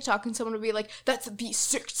posted on TikTok, and someone would be like, that's a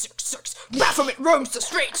B666 Baphomet roams the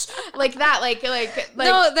streets, like that, like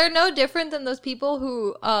no, they're no different than those people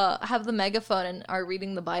who have the megaphone and are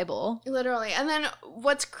reading the Bible, literally. And then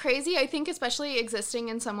what's crazy, I think, especially existing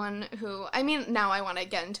in someone who, I mean, now I want to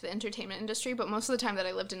get into the entertainment industry, but most of the time that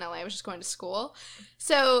I lived in LA, I was just going to school.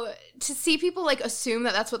 So to see people like assume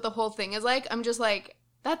that that's what the whole thing is like, I'm just like,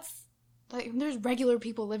 that's like, there's regular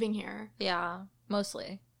people living here. Yeah,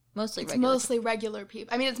 mostly it's mostly regular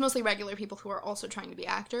people. I mean, it's mostly regular people who are also trying to be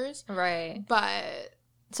actors, right? But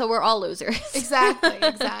so we're all losers. Exactly.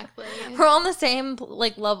 We're all on the same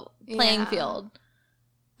like playing field.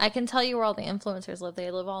 I can tell you where all the influencers live.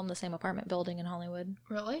 They live all in the same apartment building in Hollywood.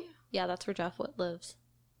 Really? Yeah, that's where Jeff Witt lives.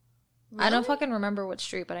 I don't fucking remember what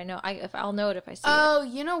street, but I know I'll know it if I see it. Oh,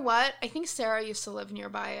 you know what? I think Sarah used to live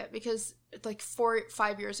nearby it because like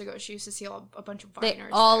 5 years ago she used to see a bunch of Viners. They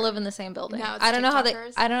all there. live in the same building. Now it's I don't know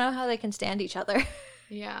how they can stand each other.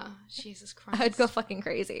 Yeah, Jesus Christ. I would go fucking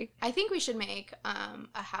crazy. I think we should make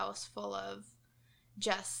a house full of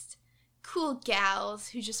just cool gals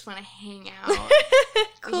who just want to hang out.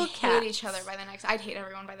 Cool cats. Hate each other by the next. I'd hate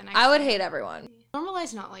everyone by the next. I would day. hate everyone.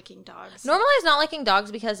 Normalize not liking dogs. Normalize not liking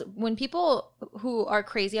dogs, because when people who are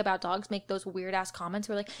crazy about dogs make those weird ass comments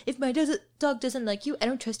where like, if my dog doesn't like you, I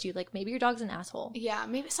don't trust you. Like, maybe your dog's an asshole. Yeah,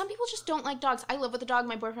 maybe some people just don't like dogs. I live with a dog.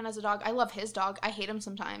 My boyfriend has a dog. I love his dog. I hate him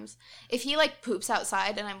sometimes. If he like poops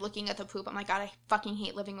outside and I'm looking at the poop, I'm like, God, I fucking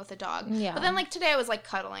hate living with a dog. Yeah. But then like today I was like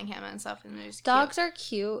cuddling him and stuff, and it was Dogs cute. are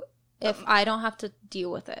cute if I don't have to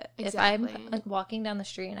deal with it. Exactly. If I'm walking down the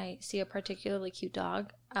street and I see a particularly cute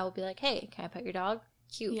dog, I will be like, hey, can I pet your dog?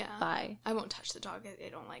 Cute. Yeah. Bye. I won't touch the dog. I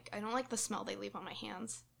don't like the smell they leave on my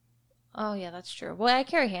hands. Oh, yeah, that's true. Well, I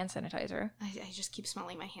carry hand sanitizer. I just keep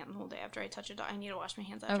smelling my hand the whole day after I touch a dog. I need to wash my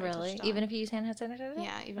hands Oh, after I really? touch a dog. Even if you use hand sanitizer?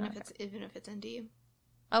 Yeah, even if it's Indy.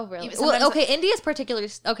 Oh, really? Even Well, sometimes- okay, Indy is particularly...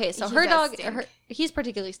 Okay, so He her does dog... stink. He's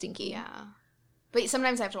particularly stinky. Yeah. But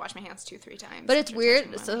sometimes I have to wash my hands 2-3 times. But it's after touching weird.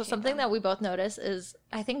 them. I So hate something them. that we both notice is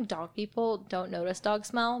I think dog people don't notice dog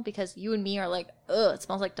smell, because you and me are like, ugh, it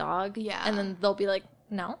smells like dog. Yeah. And then they'll be like,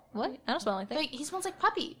 no, what? I don't smell like that. Like, he smells like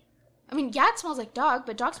puppy. I mean, yeah, it smells like dog,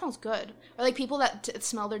 but dog smells good. Or like people that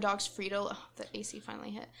smell their dog's Frito. Oh, the AC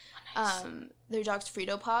finally hit. Oh, nice. Their dog's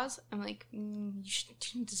Frito paws. I'm like, you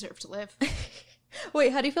deserve to live.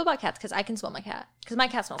 Wait, how do you feel about cats? Because I can smell my cat. Because my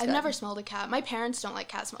cat smells I've good. never smelled a cat. My parents don't like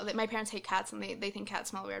cat smell. My parents hate cats, and they think cats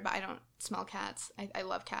smell weird, but I don't smell cats. I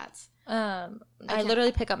love cats. I can't-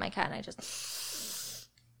 literally pick up my cat and I just...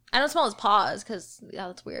 I don't smell his paws because, yeah,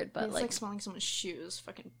 that's weird, but It's like... like smelling someone's shoes.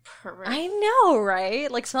 Fucking pervert. I know,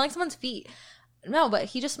 right? Like smelling someone's feet. No, but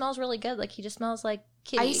he just smells really good. Like, he just smells like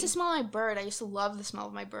kitty. I used to smell my bird. I used to love the smell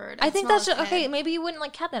of my bird. I I'd think smell that's his just, okay, head. maybe you wouldn't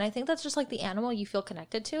like cat then. I think that's just like the animal you feel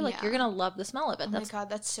connected to. Like, Yeah. you're gonna love the smell of it. Oh That's my God,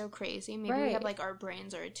 that's so crazy. Maybe we Right. have like our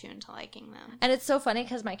brains are attuned to liking them. And it's so funny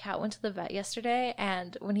because my cat went to the vet yesterday,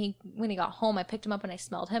 and when he got home, I picked him up and I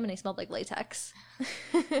smelled him, and he smelled like latex.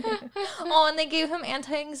 Oh, and they gave him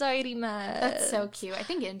anti-anxiety meds. That's so cute. I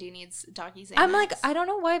think Indy needs doggy Xanax. I'm like, I don't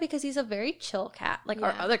know why, because he's a very chill cat. Like, our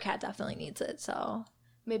Yeah. other cat definitely needs it, so...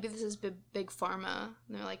 Maybe this is big pharma.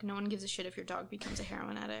 And they're like, no one gives a shit if your dog becomes a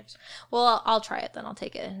heroin addict. Well, I'll try it then. I'll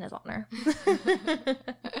take it in his honor.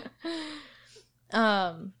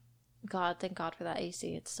 God, thank God for that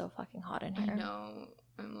AC. It's so fucking hot in here. I know.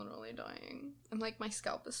 I'm literally dying. And like my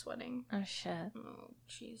scalp is sweating. Oh, shit. Oh,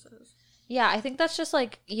 Jesus. Yeah, I think that's just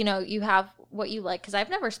like, you know, you have what you like, because I've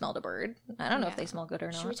never smelled a bird. I don't know if Yeah. they smell good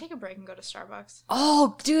or Should we not. take a break and go to Starbucks?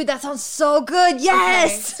 Oh, dude, that sounds so good.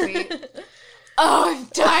 Yes! Okay, sweet. Oh, I'm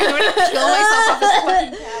dying. I'm gonna kill myself off this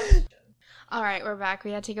fucking couch. All right, we're back.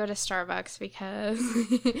 We had to go to Starbucks because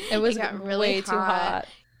It was got way too hot.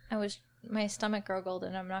 My stomach gurgled,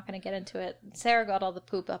 and I'm not going to get into it. Sarah got all the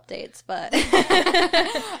poop updates, but...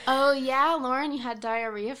 Oh, yeah, Lauren, you had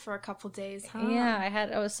diarrhea for a couple days, huh? Yeah,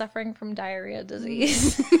 I was suffering from diarrhea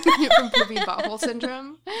disease. From poopy butthole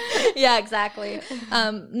syndrome. Yeah, exactly.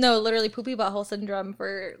 No, literally poopy butthole syndrome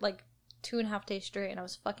for like 2.5 days straight, and I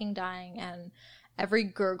was fucking dying, and every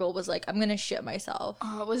gurgle was like, I'm gonna shit myself.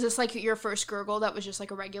 Oh, was this like your first gurgle that was just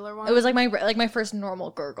like a regular one? It was like my first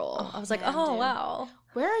normal gurgle. Oh, I was like, man, oh dude. wow.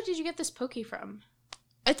 Where did you get this pokey from?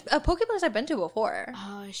 It's a poke place I've been to before.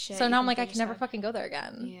 Oh, shit. So you now I'm can like, I finish can never that. fucking go there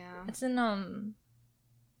again. Yeah. It's in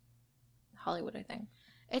Hollywood, I think.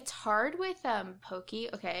 It's hard with pokey,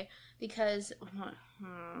 okay, because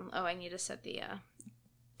I need to set the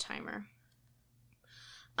timer.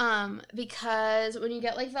 Because when you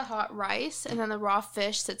get like the hot rice and then the raw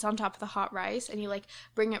fish sits on top of the hot rice and you like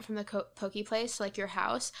bring it from the pokey place to like your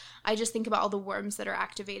house, I just think about all the worms that are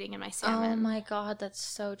activating in my salmon. Oh my God, that's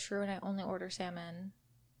so true. And I only order salmon.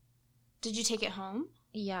 Did you take it home?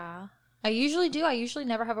 Yeah. I usually do. I usually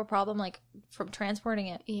never have a problem like from transporting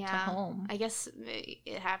it to Yeah. home. I guess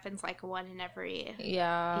it happens like one in every.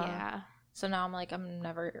 Yeah. Yeah. So now I'm like, I'm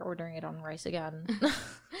never ordering it on rice again.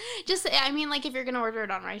 Just, I mean, like if you're gonna order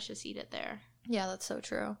it on rice, just eat it there. Yeah, that's so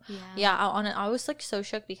true. Yeah. Yeah, I was like so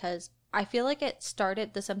shook because I feel like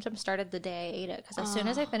the symptoms started the day I ate it. Because as soon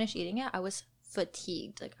as I finished eating it, I was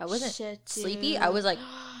fatigued. Like I wasn't Shit, sleepy. dude. I was like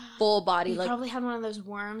full body. You like probably had one of those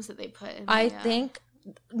worms that they put in. I the, think.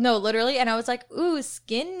 No, literally, and I was like, ooh,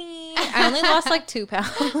 skinny. I only lost like 2 pounds.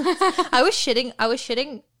 I was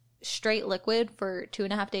shitting straight liquid for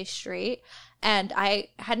 2.5 days straight, and I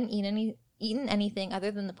hadn't eaten eaten anything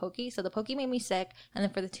other than the Pokey. So the Pokey made me sick. And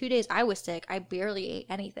then for the 2 days I was sick, I barely ate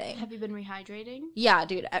anything. Have you been rehydrating? Yeah,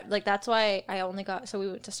 dude. Like, that's why I only got... So we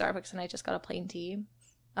went to Starbucks and I just got a plain tea.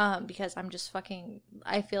 Because I'm just fucking...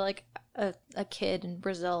 I feel like a kid in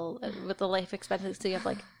Brazil with the life expectancy of,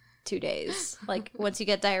 like, 2 days. Like, once you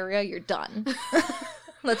get diarrhea, you're done.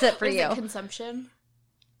 That's it for you. Is it consumption?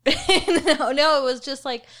 No, it was just,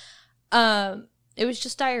 like... It was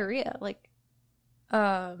just diarrhea. Like,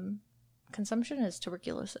 consumption is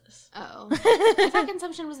tuberculosis. Oh. I thought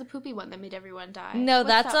consumption was the poopy one that made everyone die. No,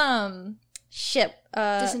 that's,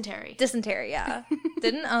 Dysentery. Dysentery, yeah.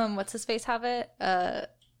 Didn't, what's his face have it?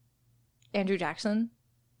 Andrew Jackson.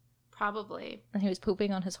 Probably. And he was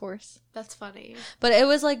pooping on his horse. That's funny. But it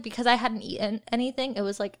was, like, because I hadn't eaten anything, it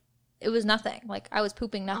was, like, it was nothing. Like, I was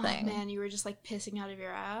pooping nothing. Oh, man, you were just, like, pissing out of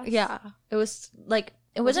your ass? Yeah. It was, like,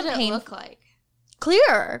 it wasn't painful. What did it look like?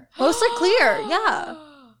 Clear. Mostly clear, yeah.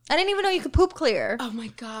 I didn't even know you could poop clear. Oh, my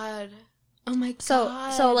God. Oh, my God.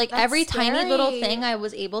 So like, that's every scary. tiny little thing I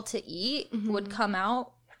was able to eat Mm-hmm. would come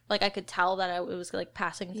out. Like, I could tell that it was, like,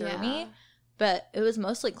 passing through me. But it was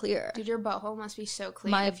mostly clear. Dude, your butthole must be so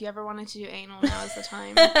clean. If you ever wanted to do anal, now is the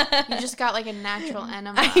time. You just got, like, a natural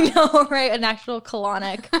enema. I know, right? A natural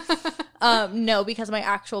colonic. No, because my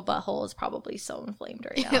actual butthole is probably so inflamed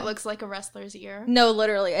right now. It looks like a wrestler's ear. No,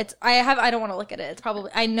 literally. I don't want to look at it. It's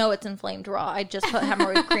probably, I know it's inflamed raw. I just put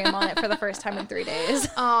hemorrhoid cream on it for the first time in 3 days.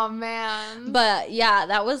 Oh, man. But yeah,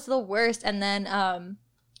 that was the worst. And then,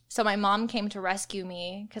 so my mom came to rescue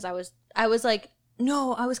me because I was like,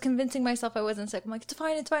 no, I was convincing myself I wasn't sick. I'm like, it's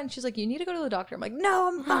fine, it's fine. She's like, you need to go to the doctor. I'm like, no,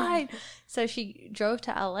 I'm fine. So she drove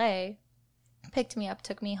to LA, picked me up,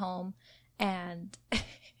 took me home, and...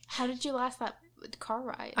 How did you last that car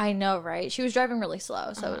ride? I know, right? She was driving really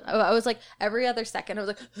slow. So I was like, every other second, I was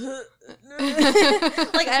like...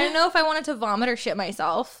 like, I didn't know if I wanted to vomit or shit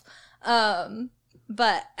myself.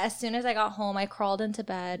 But as soon as I got home, I crawled into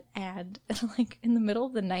bed, and like, in the middle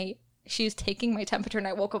of the night, she was taking my temperature, and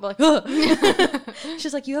I woke up like, ugh.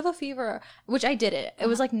 She's like, you have a fever, which I didn't. It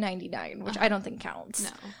was like 99, which I don't think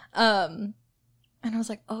counts. No. And I was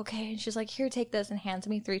like, okay. And she's like, here, take this, and hands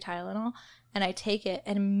me 3 Tylenol. And I take it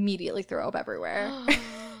and immediately throw up everywhere.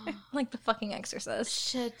 Like the fucking Exorcist.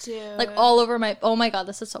 Shit, dude. Like all over my, oh my God,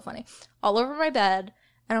 this is so funny. All over my bed.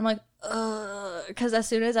 And I'm like, ugh. Because as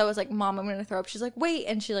soon as I was like, Mom, I'm going to throw up. She's like, wait.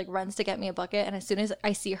 And she like runs to get me a bucket. And as soon as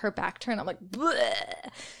I see her back turn, I'm like, bleh.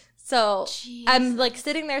 So I'm like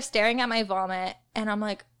sitting there staring at my vomit, and I'm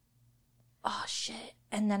like, oh shit.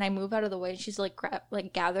 And then I move out of the way, and she's like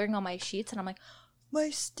gathering all my sheets, and I'm like, my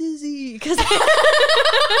stizzy, because I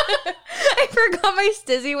forgot my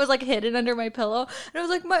stizzy was like hidden under my pillow, and I was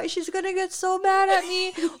like, she's gonna get so mad at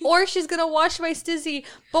me, or she's gonna wash my stizzy.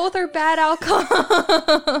 Both are bad outcomes.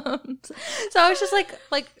 So I was just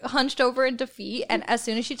like hunched over in defeat, and as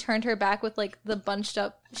soon as she turned her back with like the bunched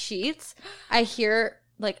up sheets, I hear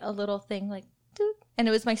like a little thing like doot, and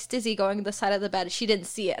it was my stizzy going to the side of the bed. She didn't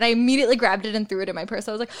see it, and I immediately grabbed it and threw it in my purse.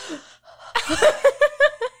 I was like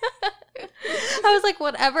I was like,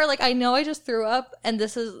 whatever, like I know I just threw up and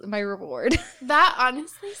this is my reward. That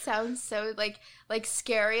honestly sounds so like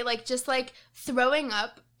scary, like just like throwing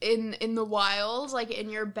up in the wild, like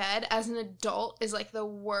in your bed as an adult is like the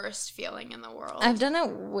worst feeling in the world. I've done it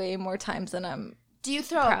way more times than I'm Do you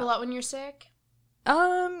throw up a lot when you're sick?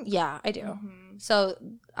 Yeah, I do. Mm-hmm. So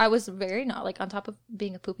I was very not like on top of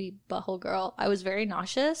being a poopy butthole girl, I was very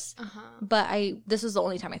nauseous. But this was the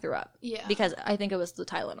only time I threw up. Yeah, because I think it was the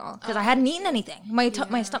Tylenol because I hadn't eaten anything. My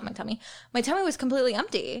tummy was completely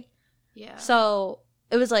empty. Yeah. So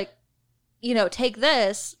it was like, take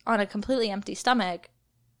this on a completely empty stomach.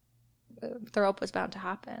 Throw up was bound to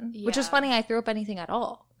happen, which is funny. I threw up anything at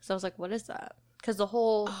all. So I was like, what is that? Because the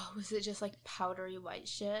whole... Oh, was it just like powdery white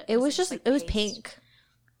shit? It was just like, it was pink.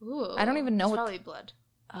 Ooh. I don't even know what... probably blood.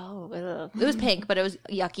 Oh, it was pink, but it was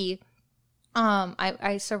yucky.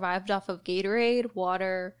 I survived off of Gatorade,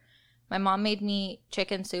 water. My mom made me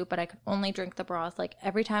chicken soup, but I could only drink the broth. Like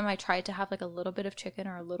every time I tried to have like a little bit of chicken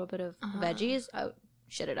or a little bit of veggies, I would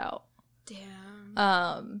shit it out.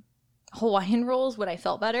 Damn. Hawaiian rolls when I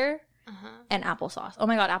felt better. And applesauce. Oh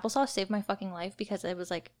my God, applesauce saved my fucking life because it was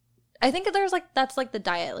like... I think that's like the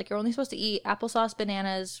diet. Like you're only supposed to eat applesauce,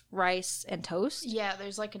 bananas, rice, and toast. Yeah,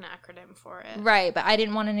 there's like an acronym for it. Right, but I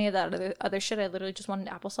didn't want any of that other shit. I literally just wanted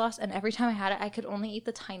applesauce, and every time I had it, I could only eat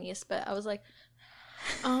the tiniest bit. I was like,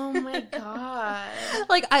 oh my God.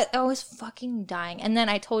 Like I was fucking dying. And then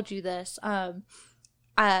I told you this.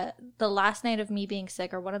 The last night of me being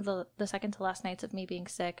sick, or one of the second to last nights of me being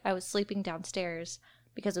sick, I was sleeping downstairs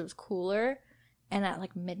because it was cooler. And at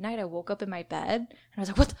like midnight, I woke up in my bed and I was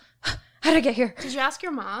like, what? How did I get here? Did you ask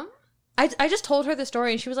your mom? I just told her the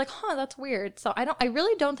story and she was like, huh, that's weird. So I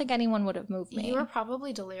really don't think anyone would have moved me. You were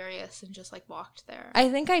probably delirious and just like walked there. I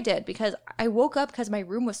think I did because I woke up because my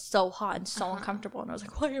room was so hot and so uncomfortable and I was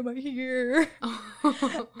like, why am I here?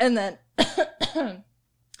 And then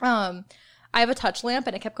I have a touch lamp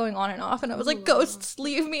and it kept going on and off and I was like, ghosts,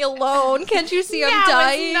 leave me alone. Can't you see I'm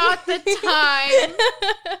dying? Now is not the time.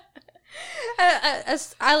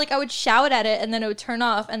 I would shout at it and then it would turn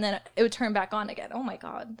off and then it would turn back on again. Oh my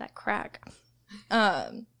god, that crack.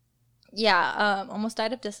 Almost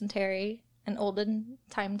died of dysentery, an olden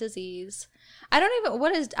time disease. I don't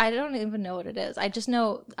even know what it is. I just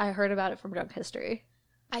know I heard about it from drunk history.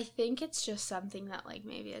 I think it's just something that like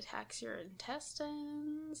maybe attacks your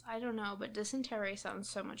intestines. I don't know, but dysentery sounds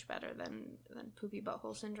so much better than poopy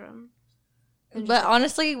butthole syndrome. But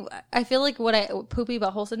honestly, I feel like poopy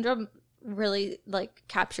butthole syndrome really like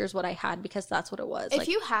captures what I had because that's what it was. If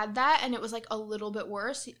you had that and it was like a little bit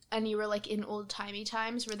worse and you were like in old timey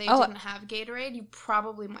times where they didn't have Gatorade, you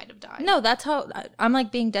probably might have died. No, that's how I'm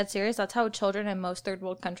like being dead serious. That's how children in most third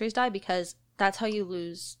world countries die because that's how you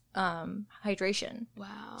lose hydration.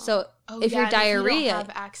 Wow. So if you're diarrhea, if you don't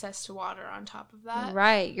have access to water on top of that,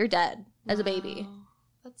 right, you're dead as a baby.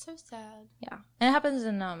 That's so sad. Yeah, and it happens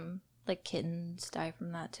in like kittens die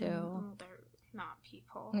from that too. They're not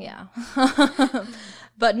people. Yeah.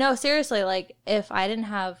 But no, seriously, like if I didn't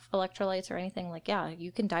have electrolytes or anything, like yeah, you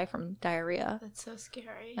can die from diarrhea. That's so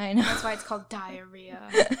scary. I know. That's why it's called diarrhea.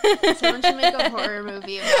 Someone should make a horror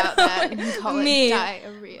movie about that and call it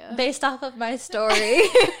diarrhea. Based off of my story.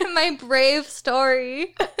 My brave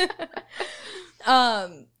story.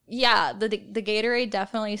 Yeah, the Gatorade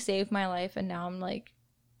definitely saved my life and now I'm like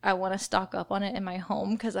I want to stock up on it in my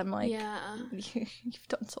home because I'm like, you've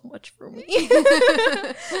done so much for me.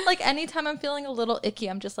 Like anytime I'm feeling a little icky,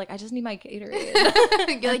 I'm just like, I just need my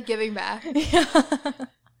Gatorade. You're like giving back. Yeah.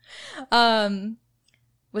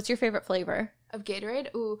 What's your favorite flavor of Gatorade?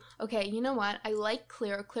 Ooh, okay. You know what? I like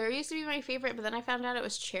clear. Clear used to be my favorite, but then I found out it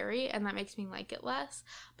was cherry, and that makes me like it less.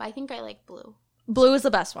 But I think I like blue. Blue is the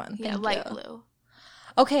best one. Yeah, light blue.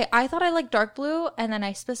 Okay, I thought I liked dark blue, and then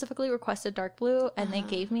I specifically requested dark blue, and they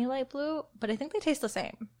gave me light blue, but I think they taste the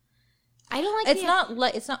same. I don't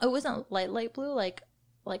like it wasn't light blue, like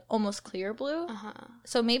almost clear blue.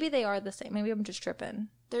 So maybe they are the same. Maybe I'm just tripping.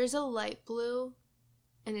 There's a light blue,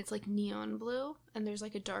 and it's like neon blue, and there's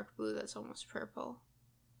like a dark blue that's almost purple.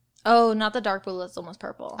 Oh, not the dark blue that's almost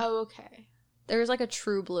purple. Oh, okay. There's like a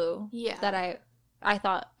true blue. Yeah. That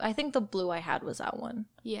I think the blue I had was that one.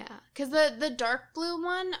 Yeah, because the dark blue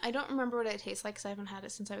one, I don't remember what it tastes like because I haven't had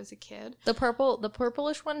it since I was a kid. The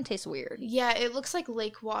purplish one tastes weird. Yeah, it looks like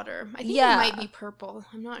lake water. I think it might be purple.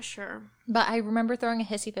 I'm not sure. But I remember throwing a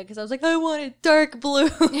hissy fit because I was like, I wanted dark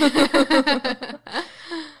blue.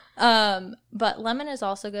 But lemon is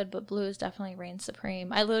also good, but blue is definitely reigns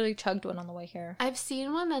supreme. I literally chugged one on the way here. I've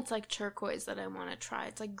seen one that's like turquoise that I want to try.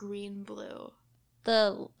 It's like green blue.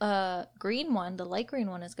 The green one, the light green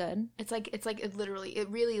one is good. It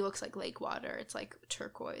really looks like lake water. It's like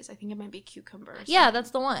turquoise. I think it might be cucumber. Yeah,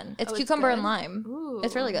 that's the one. It's cucumber and lime. Ooh.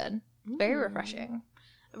 It's really good. Very refreshing.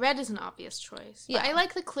 Red is an obvious choice. Yeah, but I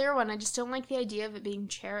like the clear one. I just don't like the idea of it being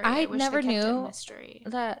cherry. I wish never they kept knew it mystery.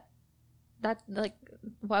 that like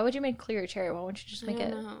why would you make clear cherry? Why wouldn't you just make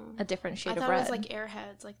it a different shade of red? I thought it was like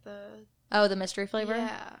Airheads, like the mystery flavor.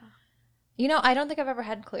 Yeah. You know, I don't think I've ever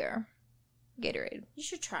had clear Gatorade. You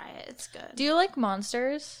should try it. It's good. Do you like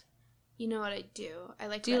Monsters? You know what I do? I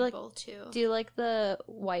like Red Bull too. Do you like the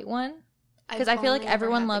white one? Because I feel like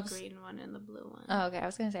everyone loves the green one and the blue one. Oh, okay. I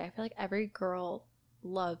was gonna say I feel like every girl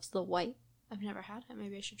loves the white. I've never had it.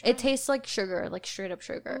 Maybe I should try it. It tastes like sugar, like straight up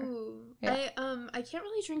sugar. Ooh. Yeah. I can't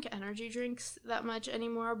really drink energy drinks that much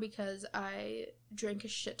anymore because I drank a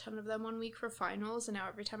shit ton of them one week for finals, and now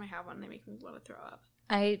every time I have one, they make me want to throw up.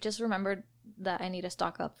 I just remembered that I need to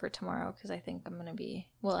stock up for tomorrow because I think I'm gonna be.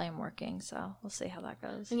 Well, I am working, so we'll see how that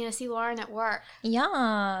goes. I'm gonna see Lauren at work.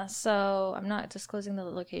 Yeah, so I'm not disclosing the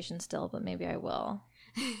location still, but maybe I will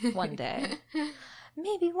one day.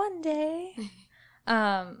 Maybe one day.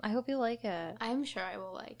 I hope you like it. I'm sure I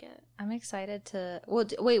will like it. I'm excited to. Well,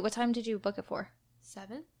 wait. What time did you book it for?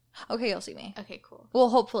 7. Okay, you'll see me. Okay, cool. Well,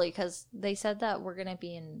 hopefully, because they said that we're gonna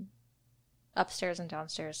be in upstairs and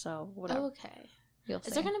downstairs. So whatever. Oh, okay. You'll see.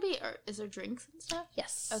 Is there gonna be? Is there drinks and stuff?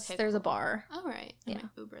 Yes. Okay. There's a bar. All right. Yeah. I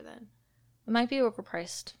might Uber then. It might be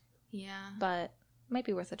overpriced. Yeah. But it might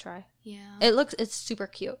be worth a try. Yeah. It's super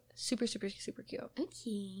cute. Super, super, super cute.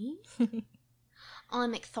 Okay.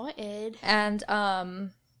 I'm excited. And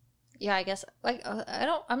yeah, I guess like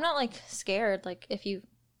I'm not like scared. Like if you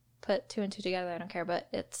put 2 and 2 together, I don't care. But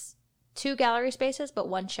it's 2 gallery spaces, but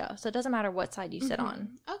 1 show, so it doesn't matter what side you sit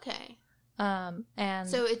on. Okay. And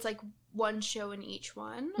so it's like one show in each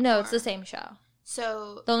one? No, or? it's the same show.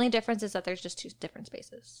 So the only difference is that there's just 2 different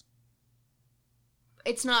spaces.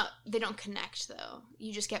 It's not, they don't connect though.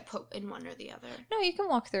 You just get put in one or the other. No, you can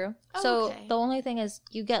walk through. Oh, so okay. the only thing is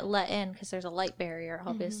you get let in because there's a light barrier,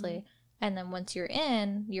 obviously. Mm-hmm. And then once you're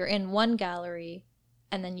in one gallery,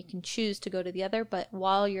 and then you can choose to go to the other. But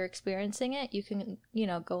while you're experiencing it, you can,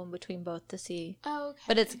 go in between both to see. Oh, okay.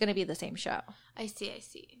 But it's going to be the same show. I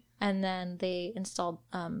see. And then they installed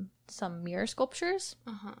some mirror sculptures.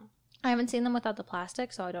 Uh-huh. I haven't seen them without the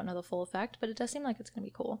plastic, so I don't know the full effect, but it does seem like it's going to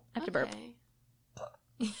be cool. I have to burp.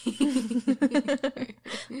 That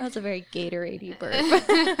was a very Gatorade-y burp. I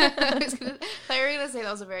thought you were going to say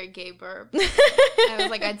that was a very gay burp. I was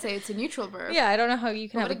like, I'd say it's a neutral burp. Yeah, I don't know how you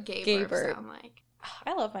can what have would a gay burp sound like?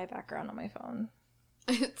 I love my background on my phone.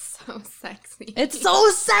 It's so sexy. It's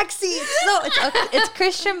so sexy. It's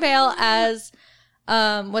Christian Bale as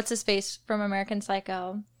what's his face from American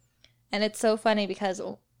Psycho. And it's so funny because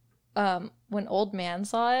when Old Man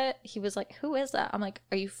saw it, he was like, "Who is that?" I'm like,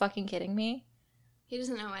 "Are you fucking kidding me?" He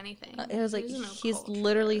doesn't know anything. It was like, he's culture.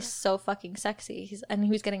 literally so fucking sexy. And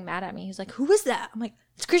he was getting mad at me. He's like, "Who is that?" I'm like,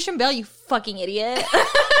 "It's Christian Bale, you fucking idiot."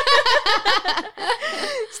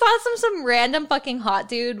 Saw some random fucking hot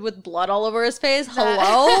dude with blood all over his face.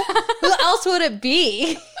 Hello? Who else would it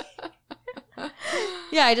be?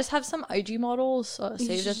 Yeah, I just have some IG models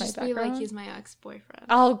saved as my background. Be like, he's my ex-boyfriend.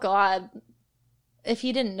 Oh, God. If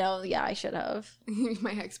he didn't know, yeah, I should have.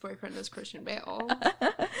 My ex-boyfriend is Christian Bale.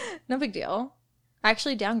 No big deal. I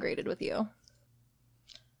actually downgraded with you.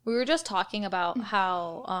 We were just talking about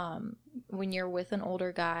how when you're with an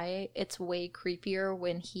older guy, it's way creepier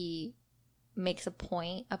when he makes a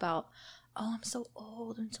point about, "Oh, I'm so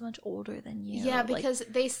old. I'm so much older than you." Yeah, because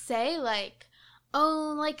they say, like,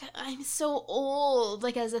 "Oh, like, I'm so old,"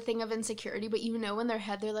 like, as a thing of insecurity. But in their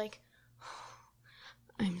head, they're like, "Oh,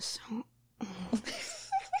 I'm so old."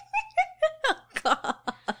 God.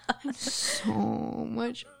 I'm so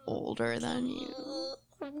much older than you.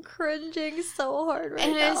 I'm cringing so hard right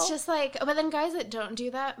and now. it's just like, but then guys that don't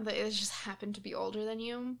do that, they just happen to be older than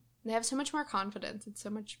you, they have so much more confidence. It's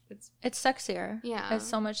sexier. Yeah. It's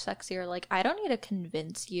so much sexier. Like, I don't need to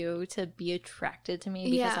convince you to be attracted to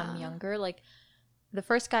me because I'm younger. Like, the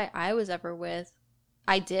first guy I was ever with,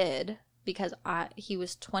 I did because he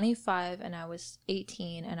was 25 and I was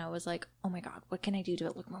 18, and I was like, "Oh my God, what can I do to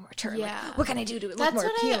it look more mature? Yeah. Like, what can I do to it look more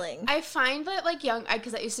appealing?" I find that, like,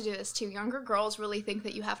 because I used to do this too, younger girls really think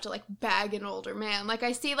that you have to, like, bag an older man. Like,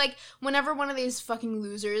 I see, like, whenever one of these fucking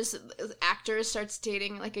losers actors starts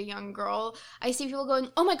dating, like, a young girl, I see people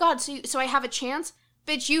going, "Oh my God, so I have a chance?"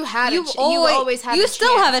 Bitch, you always had. You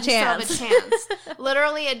still have a chance. You still have a chance.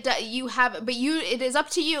 Literally, you have, but it is up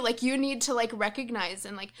to you. Like, you need to, like, recognize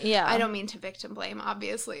and, like, yeah. I don't mean to victim blame,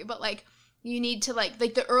 obviously, but, like, you need to, like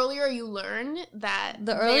the earlier you learn that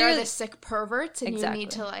they are the sick perverts, and you need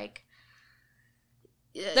to, like,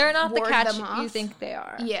 they're not the catch them you think they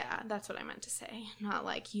are. Yeah, that's what I meant to say. Not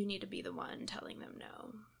like you need to be the one telling them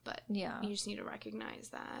no, but yeah, you just need to recognize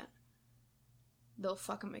that they'll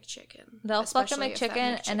fuck a McChicken. They'll fuck a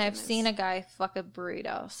McChicken, and I've seen a guy fuck a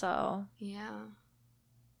burrito, so... Yeah.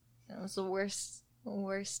 It was the worst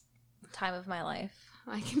time of my life.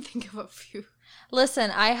 I can think of a few.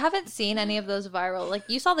 Listen, I haven't seen any of those viral... Like,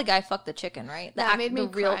 you saw the guy fuck the chicken, right? That made me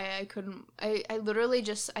cry. I couldn't... I literally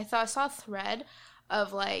just... I saw a thread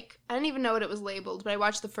of, like... I didn't even know what it was labeled, but I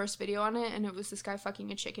watched the first video on it, and it was this guy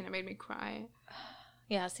fucking a chicken. It made me cry.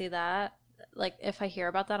 Yeah, see that? Like, if I hear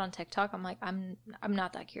about that on TikTok, I'm like, I'm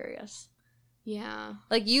not that curious. Yeah.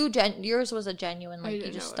 Like, yours was a genuine, like,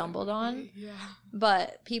 you just stumbled on. Yeah.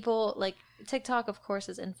 But people, like, TikTok, of course,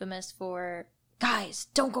 is infamous for, "Guys,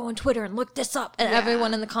 don't go on Twitter and look this up." And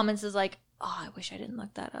everyone in the comments is like, "Oh, I wish I didn't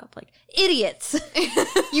look that up." Like, idiots.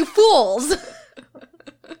 You fools.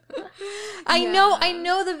 I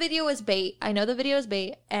know the video is bait.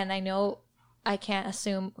 And I know I can't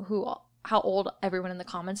assume how old everyone in the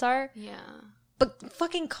comments are. Yeah. But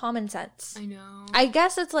fucking common sense. I know. I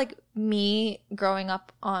guess it's like me growing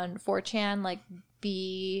up on 4chan, like,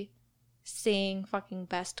 seeing fucking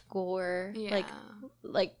best gore. Yeah.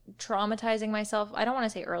 Like traumatizing myself. I don't want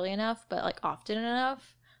to say early enough, but, like, often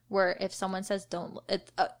enough where if someone says don't,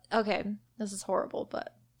 it's okay, this is horrible,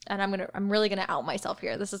 but, and I'm really gonna out myself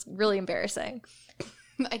here. This is really embarrassing.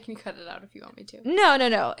 I can cut it out if you want me to.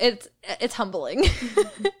 No. It's humbling.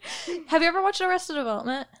 Have you ever watched Arrested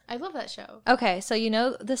Development? I love that show. Okay, so you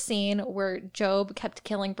know the scene where Job kept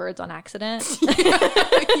killing birds on accident?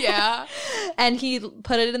 Yeah. And he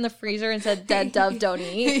put it in the freezer and said, "Dead dove, don't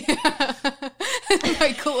eat." Yeah. And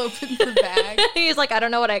Michael opens the bag. He's like, "I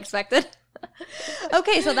don't know what I expected."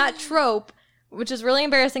 Okay, so that trope, which is really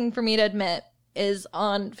embarrassing for me to admit, is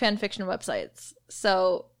on fanfiction websites.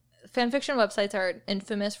 So fanfiction websites are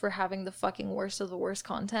infamous for having the fucking worst of the worst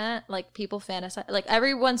content. Like, people fantasize, like,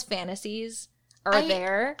 everyone's fantasies are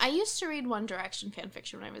there. I used to read One Direction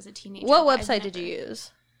fanfiction when I was a teenager. What website did you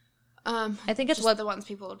use? I think it's just the ones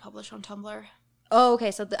people would publish on Tumblr. Oh,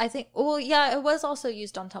 okay. So I think, well, yeah, it was also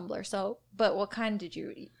used on Tumblr. So, but what kind did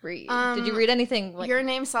you read? Did you read anything like Your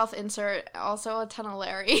Name Self-Insert? Also a ton of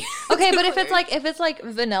Larry. Okay, but if it's like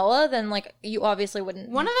vanilla, then like you obviously wouldn't.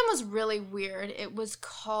 One of them was really weird. It was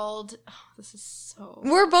called. Oh, this is so.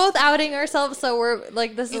 We're both outing ourselves, so we're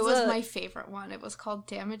like this. It was my favorite one. It was called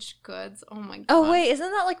Damaged Goods. Oh my god. Oh wait,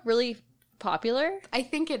 isn't that like really popular? I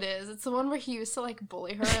think it is. It's the one where he used to like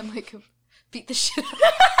bully her and like beat the shit out of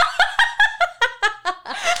her.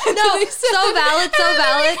 No, so valid, so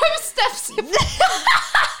valid. Steps.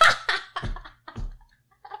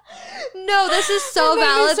 No, this is so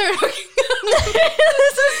valid.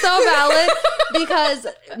 This is so valid because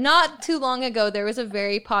not too long ago there was a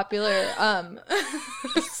very popular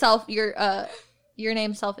your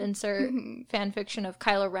name self-insert fan fiction of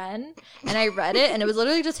Kylo Ren, and I read it, and it was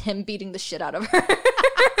literally just him beating the shit out of her.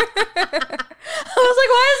 I was like,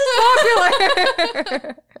 why is this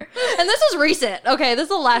popular? And this was recent. Okay, this is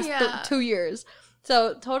the last 2 years.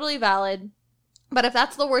 So totally valid. But if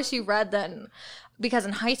that's the worst you read, then... Because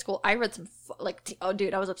in high school, I read some... oh,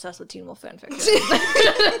 dude, I was obsessed with Teen Wolf fanfiction.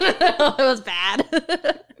 It was bad.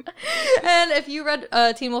 And if you read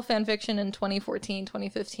Teen Wolf fanfiction in 2014,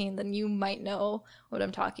 2015, then you might know what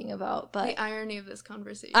I'm talking about. But the irony of this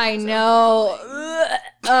conversation. I know.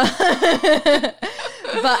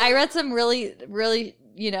 But I read some really, really,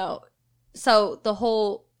 so the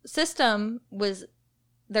whole system was...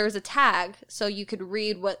 There was a tag, so you could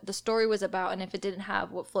read what the story was about, and if it didn't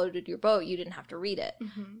have what floated your boat, you didn't have to read it.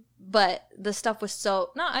 Mm-hmm. But the stuff was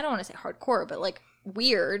so... I don't want to say hardcore, but, like,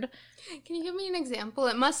 weird. Can you give me an example?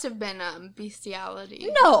 It must have been bestiality.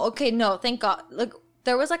 No, thank God. Like,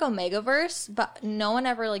 there was, like, Omegaverse, but no one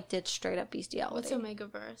ever, like, did straight-up bestiality. What's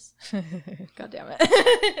Omegaverse? God damn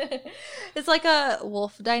it. It's like a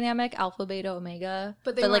wolf dynamic, alpha, beta, omega.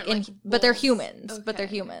 But they're humans. Okay. But they're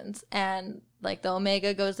humans. And... Like, the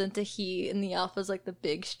Omega goes into heat, and the Alpha's, like, the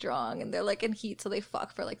big strong, and they're, like, in heat, so they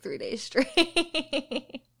fuck for, like, 3 days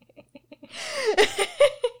straight.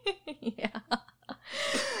 Yeah.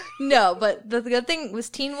 No, but the good thing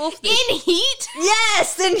was Teen Wolf... In heat?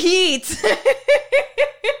 Yes, in heat!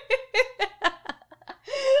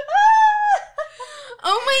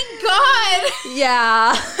 Oh my god!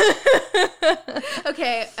 Yeah.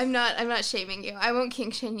 Okay, I'm not shaming you. I won't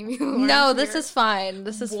kink shame you. No, this is fine.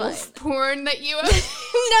 This is wolf fine. Porn that you have.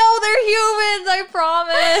 No, they're humans, I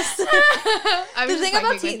promise. I'm just fucking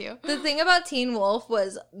with you. The thing about Teen Wolf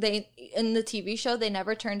was in the TV show they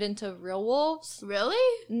never turned into real wolves. Really?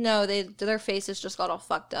 No, their faces just got all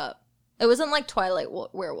fucked up. It wasn't like Twilight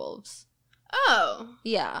werewolves. Oh.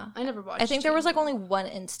 Yeah. I never watched I think there was like only one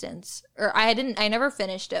instance. Or I never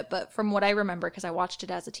finished it, but from what I remember, because I watched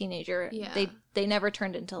it as a teenager, they never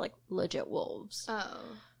turned into like legit wolves. Oh.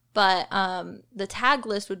 But the tag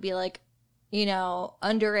list would be like,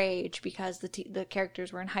 underage because the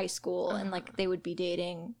characters were in high school and like they would be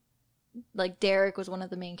dating. Like Derek was one of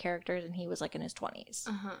the main characters and he was like in his 20s.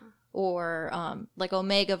 Uh-huh. Or like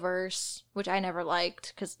Omegaverse, which I never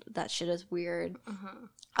liked because that shit is weird.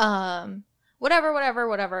 Uh-huh.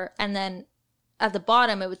 Whatever. And then at the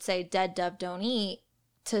bottom, it would say Dead Dove Don't Eat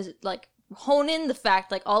to, like, hone in the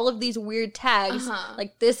fact, like, all of these weird tags,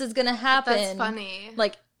 like, this is gonna happen. That's funny.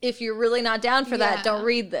 Like, if you're really not down for that, don't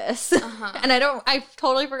read this. And I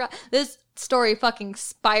totally forgot. This story fucking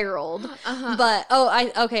spiraled. But,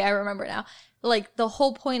 I remember now. Like, the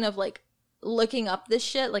whole point of, like, looking up this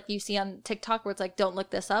shit, like you see on TikTok where it's like, don't look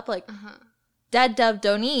this up, like, Dead Dove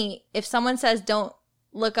Don't Eat, if someone says don't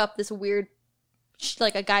look up this weird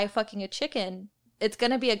like a guy fucking a chicken, it's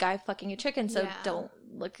gonna be a guy fucking a chicken, so don't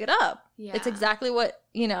look it up. It's exactly what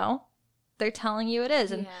they're telling you it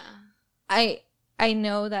is. And I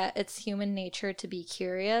know that it's human nature to be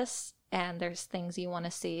curious and there's things you want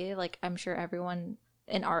to see. Like, I'm sure everyone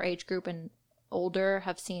in our age group and older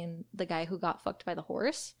have seen the guy who got fucked by the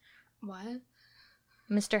horse. What?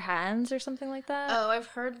 Mr. Hands or something like that. Oh, I've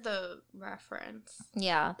heard the reference.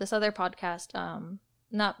 Yeah, this other podcast,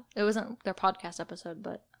 it wasn't their podcast episode,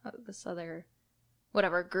 but this other,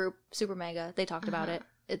 whatever, group, Super Mega, they talked about it.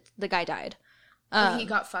 The guy died. He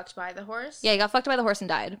got fucked by the horse? Yeah, he got fucked by the horse and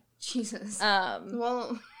died. Jesus.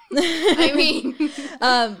 Well, I mean.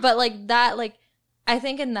 But like that, like, I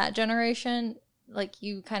think in that generation, like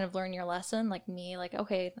you kind of learn your lesson, like me, like,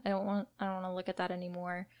 okay, I don't want to look at that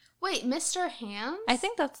anymore. Wait, Mr. Hands? I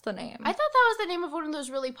think that's the name. I thought that was the name of one of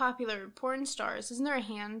those really popular porn stars. Isn't there a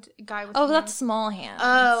hand guy with hands? That's Small Hands.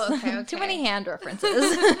 Oh, okay. Too many hand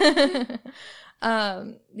references.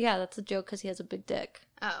 Yeah, that's a joke because he has a big dick.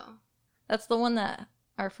 Oh. That's the one that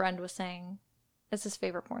our friend was saying is his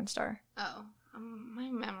favorite porn star. Oh. My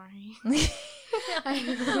memory.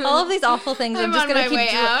 All of these awful things. I'm just gonna keep.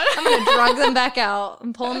 I'm gonna drug them back out.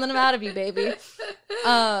 I'm pulling them out of you, baby.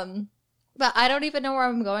 But I don't even know where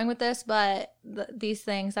I'm going with this. But these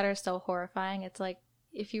things that are so horrifying, it's like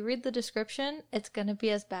if you read the description, it's gonna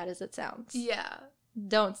be as bad as it sounds. Yeah.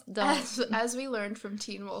 Don't. As we learned from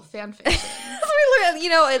Teen Wolf fanfiction.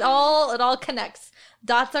 It all connects.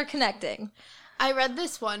 Dots are connecting. I read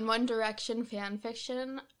this One Direction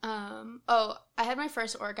fanfiction. I had my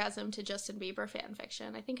first orgasm to Justin Bieber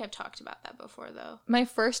fanfiction. I think I've talked about that before, though. My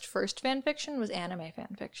first fanfiction was anime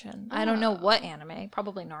fanfiction. I don't know what anime.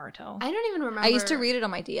 Probably Naruto. I don't even remember. I used to read it on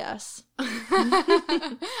my DS.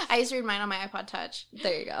 I used to read mine on my iPod Touch.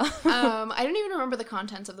 There you go. I don't even remember the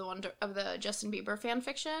contents of the Justin Bieber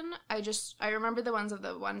fanfiction. I remember the ones of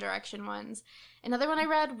the One Direction ones. Another one I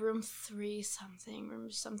read, Room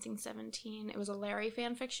something 17. It was a Larry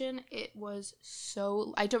fanfiction. It was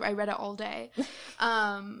so... I read it all day.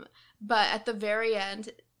 But at the very end,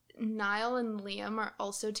 Niall and Liam are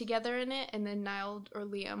also together in it, and then Niall or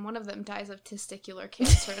Liam, one of them dies of testicular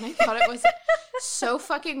cancer, and I thought it was so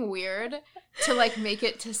fucking weird to, like, make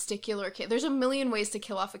it testicular cancer. There's a million ways to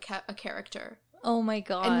kill off a character. Oh my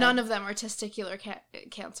god. And none of them are testicular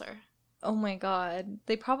cancer. Oh my god.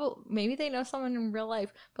 Maybe they know someone in real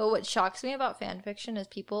life. But what shocks me about fan fiction is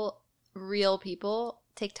real people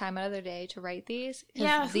take time out of their day to write these.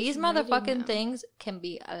 Yeah. These motherfucking things can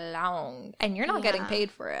be long. And you're not getting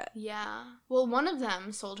paid for it. Yeah. Well, one of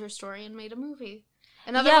them sold her story and made a movie.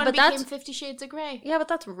 Another one became 50 Shades of Grey. Yeah, but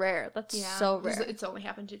that's rare. That's so rare. It's only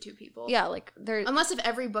happened to 2 people. Yeah, like they're... Unless if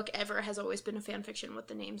every book ever has always been a fan fiction with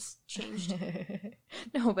the names changed.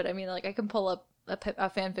 No, but I mean, like, I can pull up a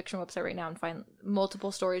fan fiction website right now and find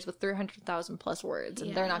multiple stories with 300,000 plus words,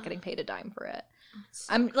 and they're not getting paid a dime for it.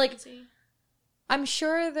 So crazy. I'm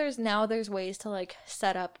sure there's ways to, like,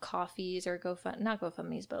 set up coffees or not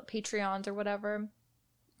GoFundMe's, but Patreons or whatever.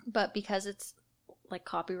 But because it's like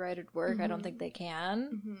copyrighted work, I don't think they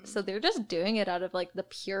can. So they're just doing it out of, like, the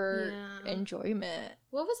pure enjoyment.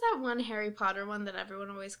 What was that one Harry Potter one that everyone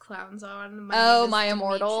always clowns on? My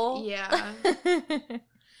Immortal? Yeah.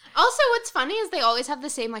 Also, what's funny is they always have the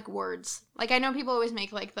same, like, words. Like, I know people always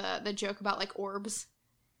make, like, the joke about, like, orbs.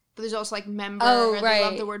 But there's also, like, member. Oh, right. They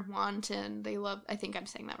love the word wanton. They love... I think I'm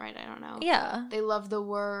saying that right. I don't know. Yeah. They love the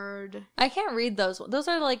word... I can't read those. Those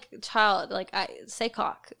are, like, I say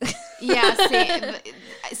cock. Yeah,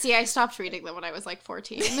 see, I stopped reading them when I was, like,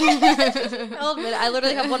 14. I'll admit it. I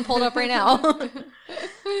literally have one pulled up right now.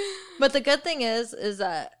 But the good thing is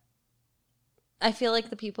that I feel like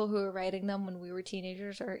the people who were writing them when we were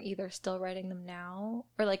teenagers are either still writing them now,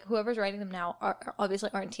 or, like, whoever's writing them now obviously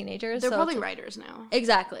aren't teenagers. They're probably writers now.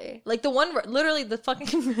 Exactly. Like, literally the fucking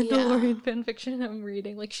Mandalorian fanfiction I'm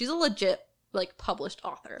reading, like, she's a legit, like, published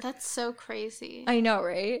author. That's so crazy. I know,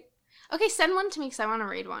 right? Okay, send one to me because I want to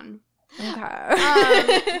read one.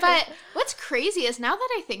 Okay. But what's crazy is, now that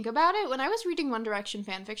I think about it, when I was reading One Direction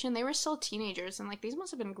fanfiction, they were still teenagers, and, like, these must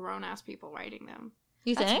have been grown-ass people writing them.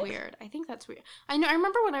 You think? That's weird. I think that's weird. I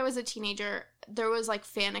remember when I was a teenager, there was, like,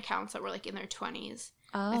 fan accounts that were, like, in their 20s.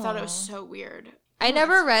 Oh. I thought it was so weird. I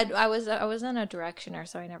never read. I was in a Directioner,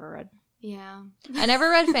 so I never read. Yeah. I never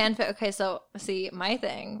read fanfic. Okay, so see, my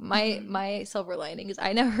thing, my silver lining is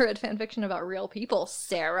I never read fanfiction about real people,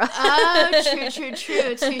 Sarah. Oh, true.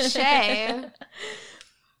 Touche.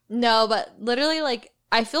 No, but literally, like,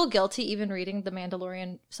 I feel guilty even reading the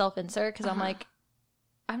Mandalorian self-insert because I'm like,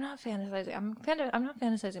 I'm not fantasizing. I'm not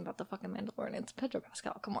fantasizing about the fucking Mandalorian. It's Pedro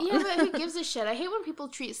Pascal. Come on. Yeah, but who gives a shit? I hate when people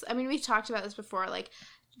we've talked about this before, like,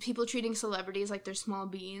 people treating celebrities like they're small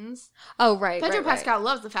beans. Oh, right. Pedro Pascal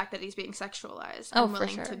loves the fact that he's being sexualized. Oh, I'm willing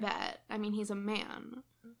for sure. to bet. I mean, he's a man.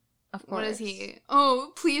 Of course. What is he?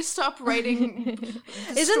 Oh, please stop writing.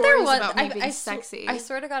 Isn't there one? About me being sexy. I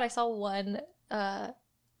swear to God, I saw one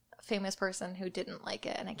famous person who didn't like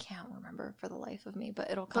it, and I can't remember for the life of me,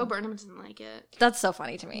 but it'll come. Bo Burnham didn't like it. That's so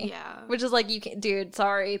funny to me. Yeah. Which is like, you can't, dude,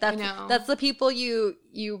 sorry. That's the people you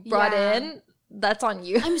brought in. That's on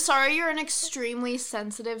you. I'm sorry, you're an extremely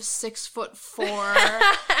sensitive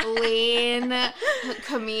 6'4" lean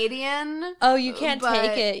comedian. Oh, you can't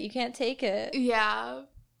take it. You can't take it. Yeah.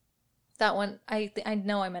 That one, I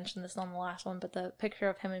know I mentioned this on the last one, but the picture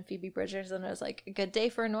of him and Phoebe Bridgers, and it was like, a good day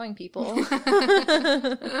for annoying people.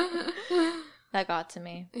 That got to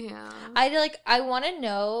me. Yeah. I want to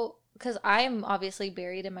know, because I'm obviously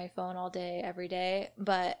buried in my phone all day, every day,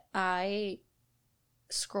 but I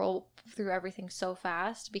scroll through everything so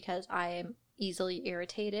fast because I am easily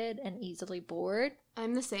irritated and easily bored.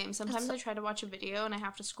 I'm the same. Sometimes I try to watch a video and I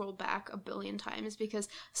have to scroll back a billion times because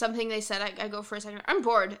something they said, I go for a second, I'm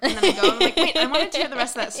bored, and then I go, I'm like, wait, I wanted to hear the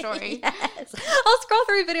rest of that story. Yes. I'll scroll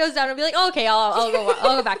 3 videos down and be like, oh, okay, I'll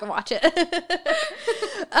go back and watch it.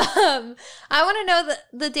 I want to know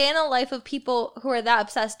the day in the life of people who are that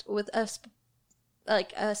obsessed with a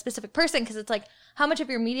specific person, because it's like, how much of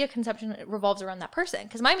your media consumption revolves around that person?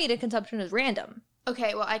 Because my media consumption is random.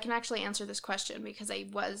 Okay, well, I can actually answer this question because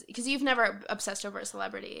you've never obsessed over a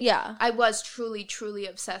celebrity. Yeah. I was truly, truly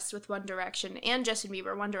obsessed with One Direction and Justin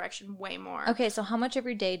Bieber. One Direction way more. Okay, so how much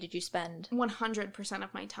every day did you spend? 100%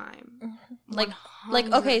 of my time.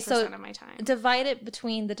 Okay, so of my time. Divide it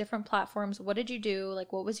between the different platforms. What did you do?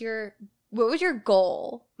 Like, what was your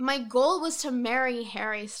goal? My goal was to marry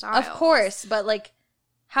Harry Styles. Of course, but like,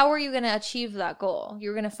 how were you going to achieve that goal? You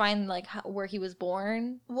were going to find, like, where he was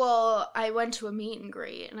born? Well, I went to a meet and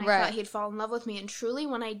greet, and I thought he'd fall in love with me. And truly,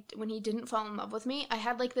 when he didn't fall in love with me, I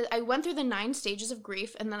had, like, I went through the 9 stages of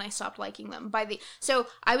grief, and then I stopped liking them. So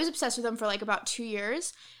I was obsessed with them for, like, about 2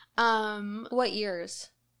 years. What years?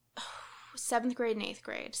 7th grade and 8th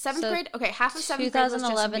grade. 7th grade, okay, half of 7th grade was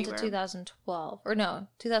Justin Bieber. 2011 to 2012. Or no,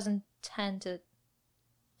 2010 to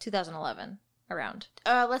 2011, around.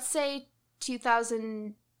 Let's say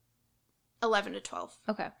 2011 to 12.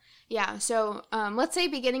 Okay. Yeah, so let's say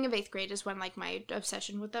beginning of 8th grade is when, like, my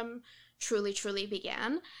obsession with them truly, truly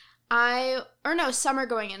began. Summer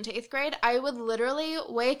going into 8th grade, I would literally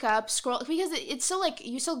wake up, scroll, because it's still, like,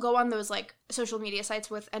 you still go on those, like, social media sites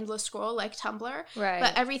with endless scroll, like Tumblr. Right.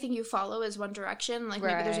 But everything you follow is One Direction. Like,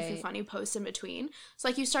 maybe there's a few funny posts in between. So,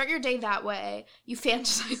 like, you start your day that way. You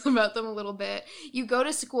fantasize about them a little bit. You go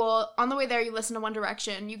to school. On the way there, you listen to One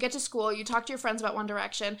Direction. You get to school. You talk to your friends about One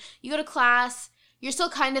Direction. You go to class. You're still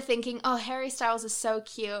kind of thinking, oh, Harry Styles is so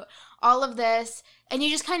cute. All of this. And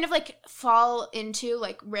you just kind of, like, fall into,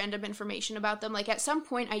 like, random information about them. Like, at some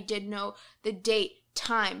point, I did know the date,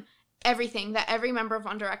 time, everything that every member of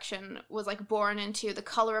One Direction was, like, born into, the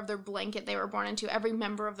color of their blanket they were born into, every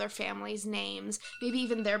member of their family's names, maybe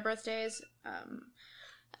even their birthdays.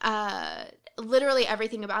 Literally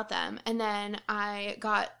everything about them. And then I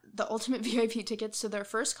got the ultimate VIP tickets to their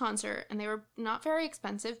first concert, and they were not very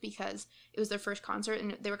expensive because it was their first concert,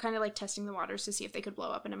 and they were kind of like testing the waters to see if they could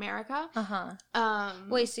blow up in America.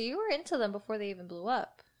 Wait, so you were into them before they even blew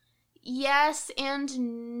up? Yes,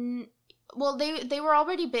 and well, they were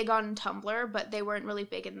already big on Tumblr, but they weren't really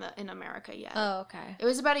big in America yet. Oh, okay. It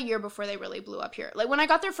was about a year before they really blew up here. Like, when I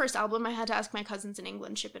got their first album, I had to ask my cousins in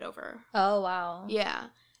England ship it over. Oh, wow. Yeah.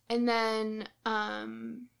 And then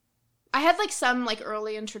I had, like, some, like,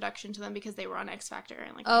 early introduction to them because they were on X Factor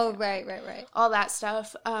and, like, right. all that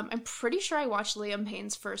stuff. I'm pretty sure I watched Liam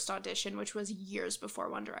Payne's first audition, which was years before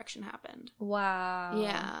One Direction happened. Wow.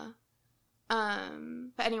 Yeah.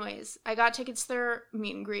 But anyways, I got tickets to their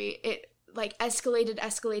meet and greet. It, like, escalated.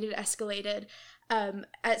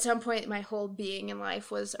 At some point, my whole being in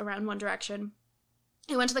life was around One Direction.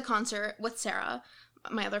 I went to the concert with Sarah,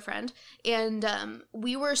 my other friend, and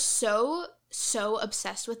we were so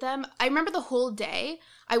obsessed with them. I remember the whole day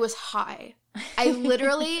I was high. I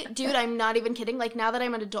literally, dude, I'm not even kidding. Like, now that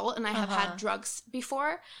I'm an adult and I have had drugs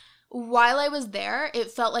before, while I was there,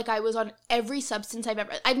 it felt like I was on every substance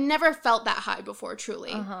I've never felt that high before,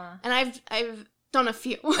 truly. And I've done a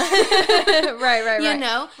few. right. You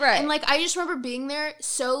know? Right. And, like, I just remember being there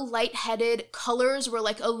so lightheaded. Colors were,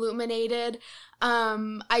 like, illuminated.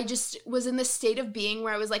 I just was in this state of being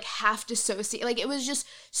where I was, like, half dissociated. Like, it was just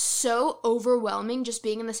so overwhelming just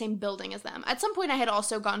being in the same building as them. At some point, I had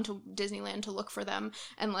also gone to Disneyland to look for them.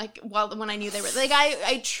 And, like, when I knew they were, like,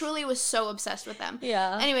 I truly was so obsessed with them.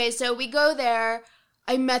 Yeah. Anyway, so we go there.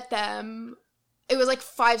 I met them. It was, like,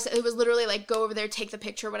 it was literally, like, go over there, take the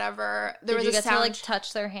picture, whatever. Did you get to, like,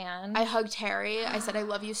 touch their hand? I hugged Harry. I said, I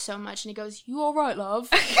love you so much. And he goes, you all right,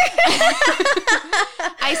 love?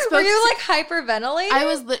 Were you, like, hyperventilating? I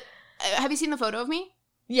was, have you seen the photo of me?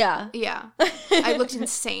 Yeah. Yeah. I looked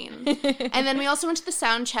insane. And then we also went to the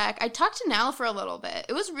sound check. I talked to Nal for a little bit.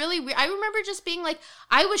 It was really weird. I remember just being like,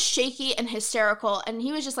 I was shaky and hysterical, and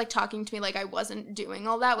he was just, like, talking to me like I wasn't doing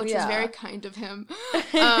all that, which was very kind of him.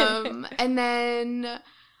 And then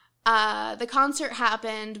the concert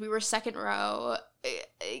happened. We were second row.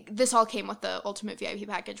 This all came with the ultimate VIP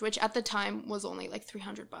package, which at the time was only like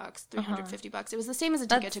 $300, $350. It was the same as a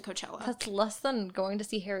ticket to Coachella. That's less than going to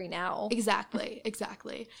see Harry now. Exactly.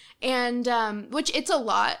 And which it's a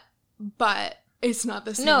lot, but It's not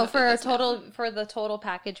the same. No, for the total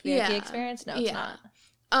package VIP experience. No, it's not.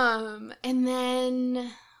 And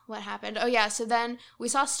then what happened? Oh yeah, so then we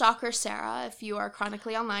saw Stalker Sarah. If you are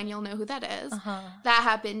chronically online, you'll know who that is. That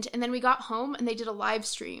happened, and then we got home and they did a live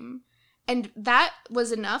stream. And that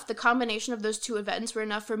was enough. The combination of those two events were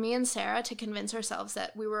enough for me and Sarah to convince ourselves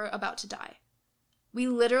that we were about to die. We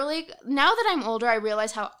literally, now that I'm older, I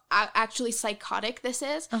realize how actually psychotic this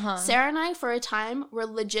is. Sarah and I, for a time, were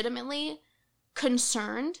legitimately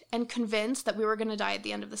concerned and convinced that we were going to die at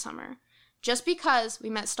the end of the summer. Just because we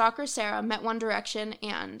met Stalker Sarah, met One Direction,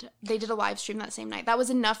 and they did a live stream that same night. That was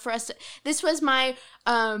enough for us to, this was my,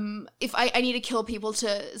 if I need to kill people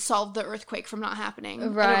to solve the earthquake from not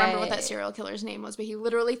happening. Right. I don't remember what that serial killer's name was, but he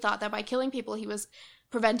literally thought that by killing people, he was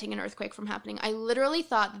preventing an earthquake from happening. I literally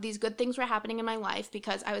thought that these good things were happening in my life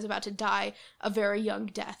because I was about to die a very young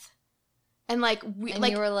death. And like,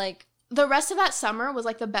 you were like, the rest of that summer was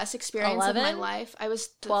like the best experience 11? Of my life. I was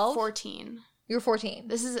 12? 14. You were 14.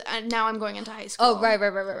 This is now I'm going into high school. Oh,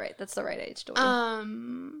 right. That's the right age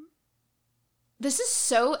to This is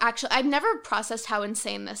so actually I've never processed how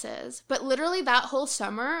insane this is. But literally that whole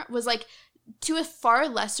summer was like to a far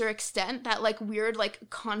lesser extent that like weird like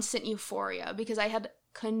constant euphoria because I had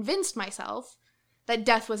convinced myself that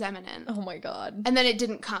death was imminent. Oh my god. And then it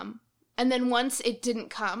didn't come. And then once it didn't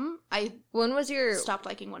come, when was your stopped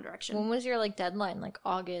liking One Direction. When was your like deadline? Like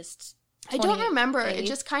August 28th? I don't remember. It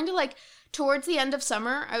just kind of like towards the end of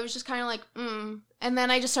summer, I was just kind of like, And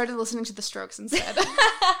then I just started listening to The Strokes instead.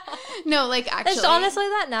 No, like actually. It's honestly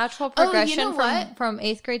that natural progression from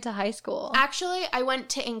 8th grade to high school. Actually, I went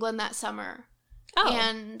to England that summer. Oh.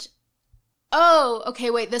 And, okay,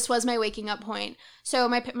 wait, this was my waking up point. So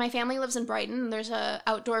my family lives in Brighton, and there's a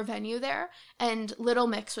outdoor venue there, and Little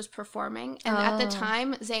Mix was performing. And at the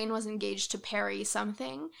time, Zayn was engaged to Perry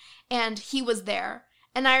something, and he was there.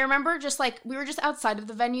 And I remember just, like, we were just outside of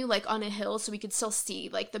the venue, like, on a hill, so we could still see,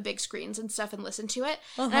 like, the big screens and stuff and listen to it.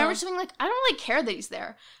 And I remember just being like, I don't really care that he's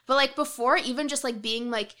there. But, like, before, even just, like,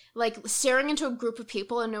 being, like staring into a group of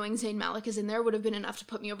people and knowing Zayn Malik is in there would have been enough to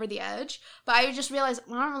put me over the edge. But I just realized,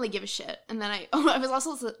 well, I don't really give a shit. And then I was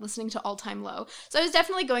also listening to All Time Low. So I was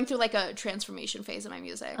definitely going through, like, a transformation phase in my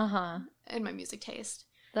music. And my music taste.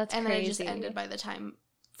 That's and crazy. And then it just ended by the time,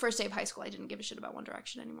 first day of high school, I didn't give a shit about One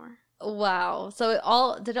Direction anymore. Wow. So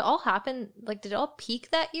did it all happen, like, did it all peak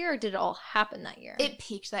that year, or did it all happen that year? It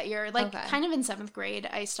peaked that year. Like, kind of in 7th grade,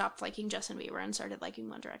 I stopped liking Justin Bieber and started liking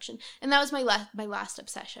One Direction. And that was my last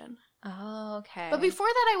obsession. Oh, okay. But before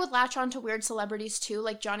that, I would latch on to weird celebrities, too,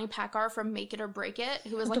 like Johnny Packar from Make It or Break It,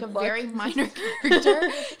 who was, like, a very minor character.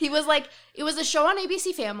 He was, like, it was a show on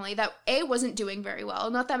ABC Family that, A, wasn't doing very well.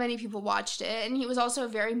 Not that many people watched it. And he was also a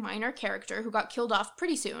very minor character who got killed off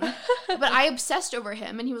pretty soon. But I obsessed over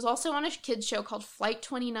him. And he was also on a kids show called Flight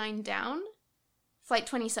 29 Down. Flight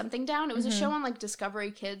 20-something Down. It was a show on, like, Discovery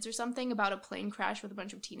Kids or something about a plane crash with a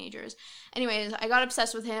bunch of teenagers. Anyways, I got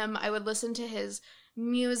obsessed with him. I would listen to his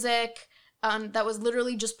music that was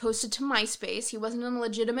literally just posted to MySpace. He wasn't in a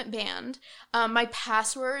legitimate band. My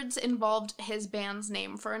passwords involved his band's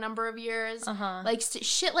name for a number of years. Like,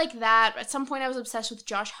 shit like that. At some point, I was obsessed with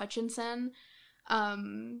Josh Hutcherson.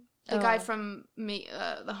 The guy from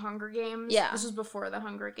The Hunger Games. Yeah. This was before The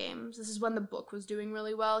Hunger Games. This is when the book was doing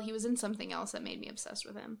really well. He was in something else that made me obsessed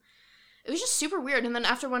with him. It was just super weird. And then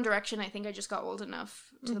after One Direction, I think I just got old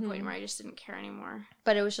enough to the point where I just didn't care anymore.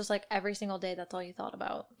 But it was just like every single day, that's all you thought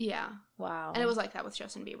about. Yeah. Wow. And it was like that with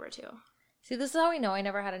Justin Bieber, too. See, this is how we know I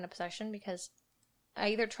never had an obsession, because I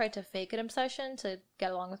either tried to fake an obsession to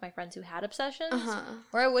get along with my friends who had obsessions,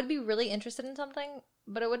 or I would be really interested in something,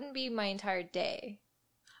 but it wouldn't be my entire day.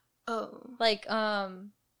 Oh. Like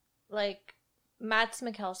Mads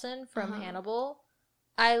Mikkelsen from Hannibal.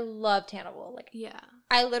 I loved Hannibal. Like, yeah.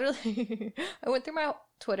 I literally, I went through my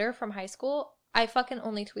Twitter from high school. I fucking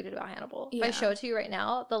only tweeted about Hannibal. Yeah. If I show it to you right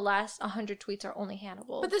now, the last 100 tweets are only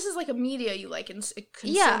Hannibal. But this is like a media you like consuming.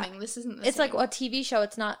 Yeah. This isn't the It's same. like a TV show.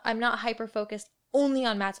 I'm not hyper-focused only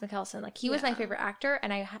on Mads Mikkelsen. Like, he was my favorite actor,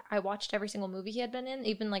 and I watched every single movie he had been in,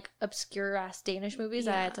 even like obscure-ass Danish movies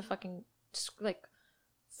that I had to fucking, like,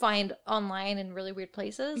 find online in really weird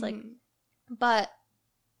places. Like, but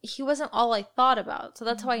he wasn't all I thought about. So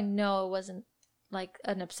that's how I know it wasn't like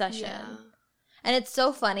an obsession. Yeah. And it's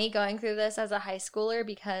so funny going through this as a high schooler,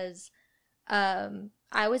 because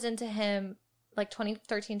I was into him like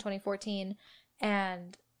 2013, 2014,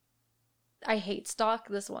 and I hate stalk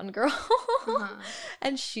this one girl.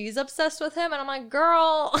 And she's obsessed with him, and I'm like,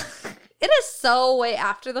 girl, it is so way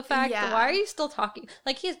after the fact. Yeah. Why are you still talking?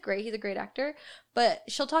 Like, he's great. He's a great actor. But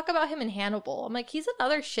she'll talk about him in Hannibal. I'm like, he's in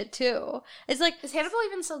other shit too. It's like, Is Hannibal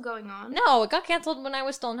even still going on? no, it got canceled when I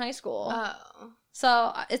was still in high school. Oh.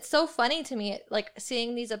 So it's so funny to me, like,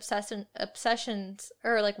 seeing these obsessions,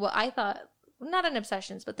 or like what I thought, not in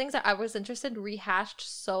obsessions, but things that I was interested in rehashed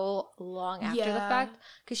so long after the fact.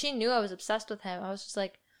 Because she knew I was obsessed with him. I was just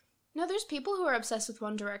like, No, there's people who are obsessed with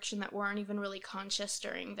One Direction that weren't even really conscious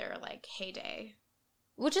during their, like, heyday.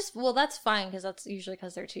 which is, well, that's fine, because that's usually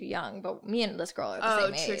because they're too young. But me and this girl are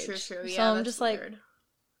the same age. True. So Yeah, I'm just weird.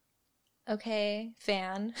 Like, okay,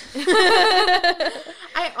 fan.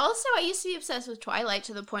 I used to be obsessed with Twilight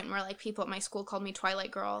to the point where, like, people at my school called me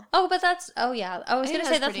Twilight Girl. Oh, but yeah. I was going to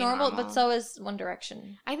say that's normal, normal, but so is One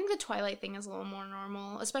Direction. I think the Twilight thing is a little more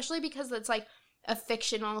normal, especially because it's, like, a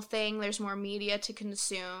fictional thing. There's more media to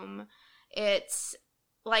consume. It's,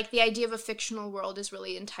 like, the idea of a fictional world is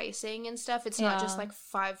really enticing and stuff. It's not just, like,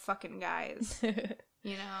 5 fucking guys,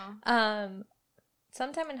 you know?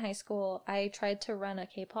 Sometime in high school, I tried to run a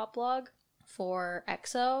K-pop blog for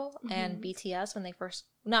EXO and BTS when they first,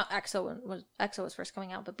 not EXO when EXO was first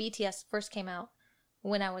coming out, but BTS first came out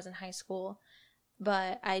when I was in high school.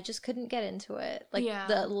 But I just couldn't get into it. Like,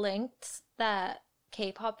 the lengths that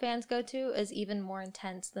K-pop fans go to is even more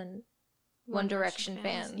intense than One Direction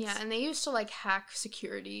fans. Yeah, and they used to, like, hack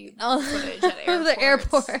security footage at airports. The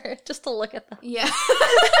airport, just to look at them. Yeah.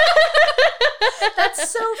 That's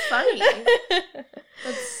so funny.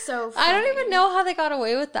 That's so funny. I don't even know how they got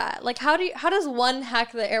away with that. Like, how does one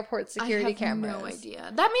hack the airport security cameras? I have no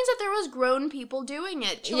idea. That means that there was grown people doing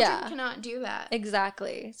it. Children cannot do that.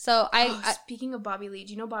 Exactly. So speaking of Bobby Lee,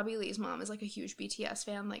 do you know Bobby Lee's mom is, like, a huge BTS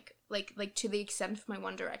fan? Like to the extent of my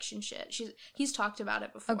One Direction shit. He's talked about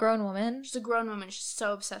it before. A grown woman? She's a grown woman. She's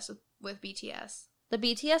so obsessed with BTS. The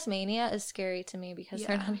BTS mania is scary to me because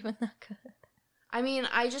they're not even that good. I mean,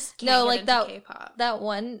 I just can't get into K-pop. That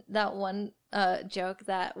one joke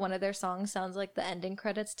that one of their songs sounds like the ending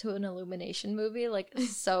credits to an Illumination movie, like,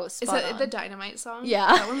 so spot Is that on. the Dynamite song? Yeah.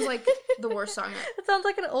 That one's, like, the worst song. It sounds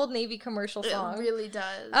like an Old Navy commercial song. It really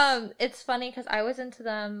does. It's funny because I was into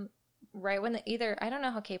them right when I don't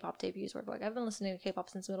know how K-pop debuts work. Like, I've been listening to K-pop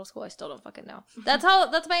since middle school. I still don't fucking know.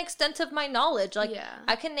 That's my extent of my knowledge. Like,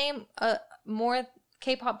 I can name more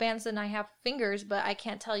K-pop bands than I have fingers, but I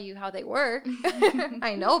can't tell you how they work.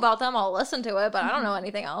 I know about them. I'll listen to it, but I don't know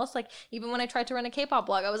anything else. Like, even when I tried to run a K-pop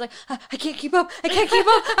blog, I was like, I can't keep up. I don't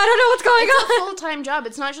know what's going on. It's a full-time job.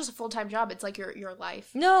 It's not just a full-time job. It's like your life.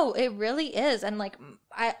 No, it really is. And, like,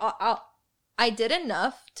 I did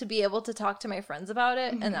enough to be able to talk to my friends about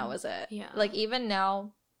it, and that was it. Yeah. Like, even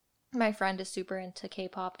now, my friend is super into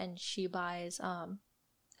K-pop, and she buys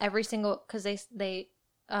every single, because they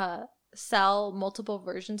sell multiple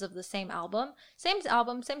versions of the same album, same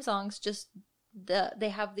songs, just they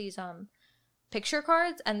have these picture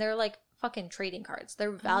cards, and they're like fucking trading cards.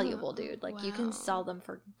 They're valuable, dude. Like, you can sell them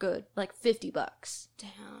for good, like $50.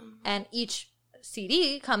 Damn. And each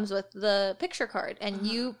CD comes with the picture card, and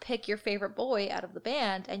you pick your favorite boy out of the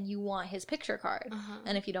band, and you want his picture card.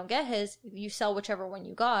 And if you don't get his, you sell whichever one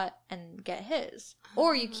you got and get his,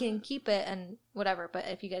 or you can keep it and whatever. But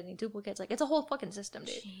if you get any duplicates, like, it's a whole fucking system,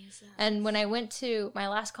 dude. Jesus. And when I went to my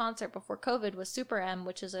last concert before COVID was Super M,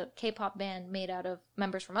 which is a K-pop band made out of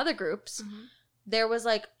members from other groups. There was,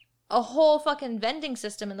 like, a whole fucking vending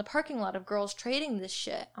system in the parking lot of girls trading this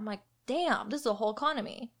shit. I'm like, damn, this is a whole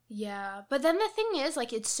economy. Yeah, but then the thing is,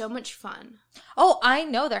 like, it's so much fun. Oh, I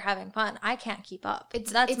know they're having fun. I can't keep up.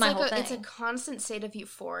 That's my whole thing. It's a constant state of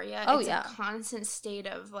euphoria. Oh, it's yeah. a constant state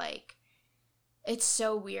of, like, it's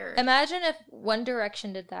so weird. Imagine if One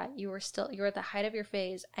Direction did that. You were at the height of your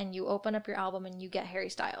phase, and you open up your album and you get Harry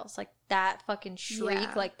Styles. Like, that fucking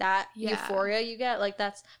shriek, like, that euphoria you get. Like,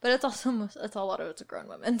 but it's also, it's a lot of it's a grown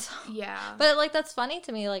women. So. Yeah. But, like, that's funny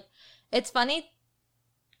to me. Like, it's funny.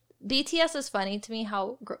 BTS is funny to me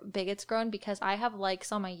how big it's grown, because I have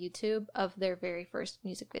likes on my YouTube of their very first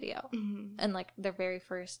music video and, like, their very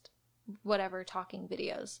first whatever talking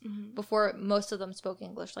videos before most of them spoke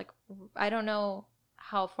English. Like, I don't know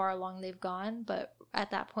how far along they've gone, but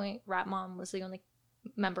at that point Rat Mom was the only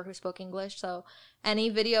member who spoke English, so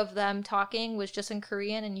any video of them talking was just in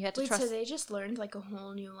Korean, and you had to trust. So they just learned, like, a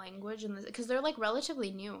whole new language, because they're, like,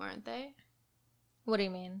 relatively new, aren't they? What do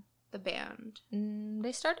you mean? The band.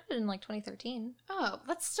 They started in, like, 2013. Oh,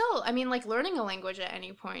 that's still, I mean, like, learning a language at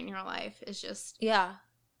any point in your life is just... Yeah.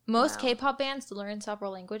 Most K-pop bands learn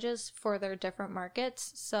several languages for their different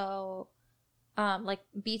markets. So, like,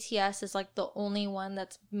 BTS is, like, the only one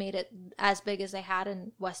that's made it as big as they had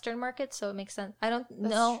in Western markets. So it makes sense. I don't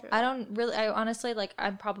know. I honestly, like,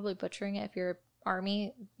 I'm probably butchering it. If you're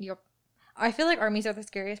ARMY, I feel like armies are the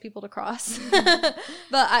scariest people to cross. But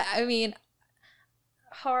I mean,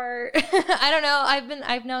 hard. I don't know.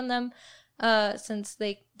 I've known them since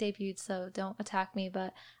they debuted, so don't attack me.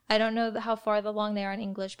 But I don't know how far along they are in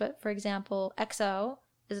English. But for example, EXO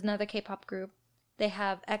is another K-pop group. They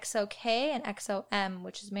have EXO-K and EXO-M,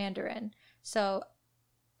 which is Mandarin. So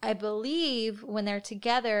I believe when they're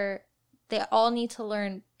together, they all need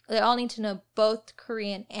to know both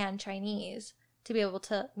Korean and Chinese to be able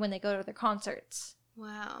to, when they go to their concerts.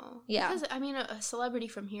 Wow. Yeah. Because, I mean, a celebrity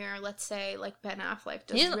from here, let's say, like Ben Affleck,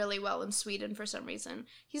 does really well in Sweden for some reason.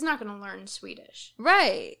 He's not going to learn Swedish.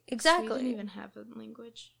 Right. Exactly. Sweden even have a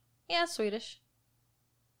language. Yeah, Swedish.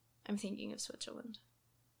 I'm thinking of Switzerland.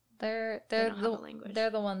 They're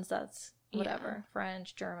the ones that's whatever. Yeah.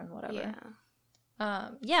 French, German, whatever.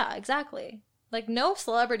 Yeah, exactly. Like, no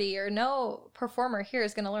celebrity or no performer here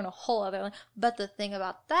is going to learn a whole other language. But the thing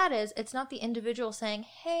about that is, it's not the individual saying,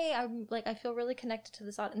 hey, I feel really connected to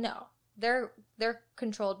this audience. No. They're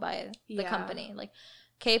controlled by the company. Like,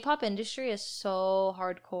 K-pop industry is so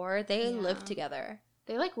hardcore. They live together.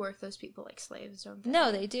 They, like, work those people like slaves, don't they?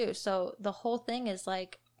 No, they do. So, the whole thing is,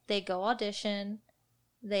 like, they go audition.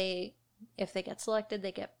 If they get selected,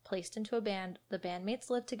 they get placed into a band. The bandmates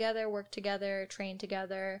live together, work together, train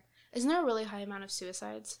together. Isn't there a really high amount of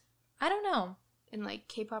suicides? I don't know. In, like,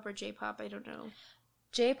 K-pop or J-pop? I don't know.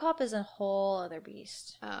 J-pop is a whole other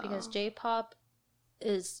beast. Oh. Because J-pop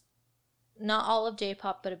is not all of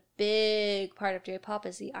J-pop, but a big part of J-pop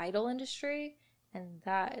is the idol industry. And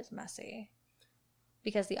that is messy.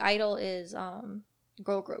 Because the idol is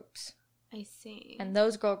girl groups. I see. And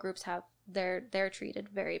those girl groups they're treated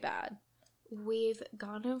very bad. We've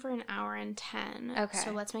gone over an hour and 10. Okay.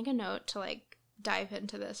 So let's make a note to, like, dive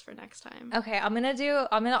into this for next time. Okay,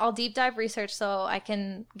 I'll deep dive research so I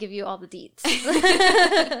can give you all the deets.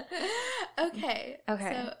 Okay.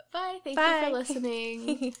 Okay. So bye. Thank you for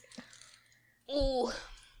listening. Ooh.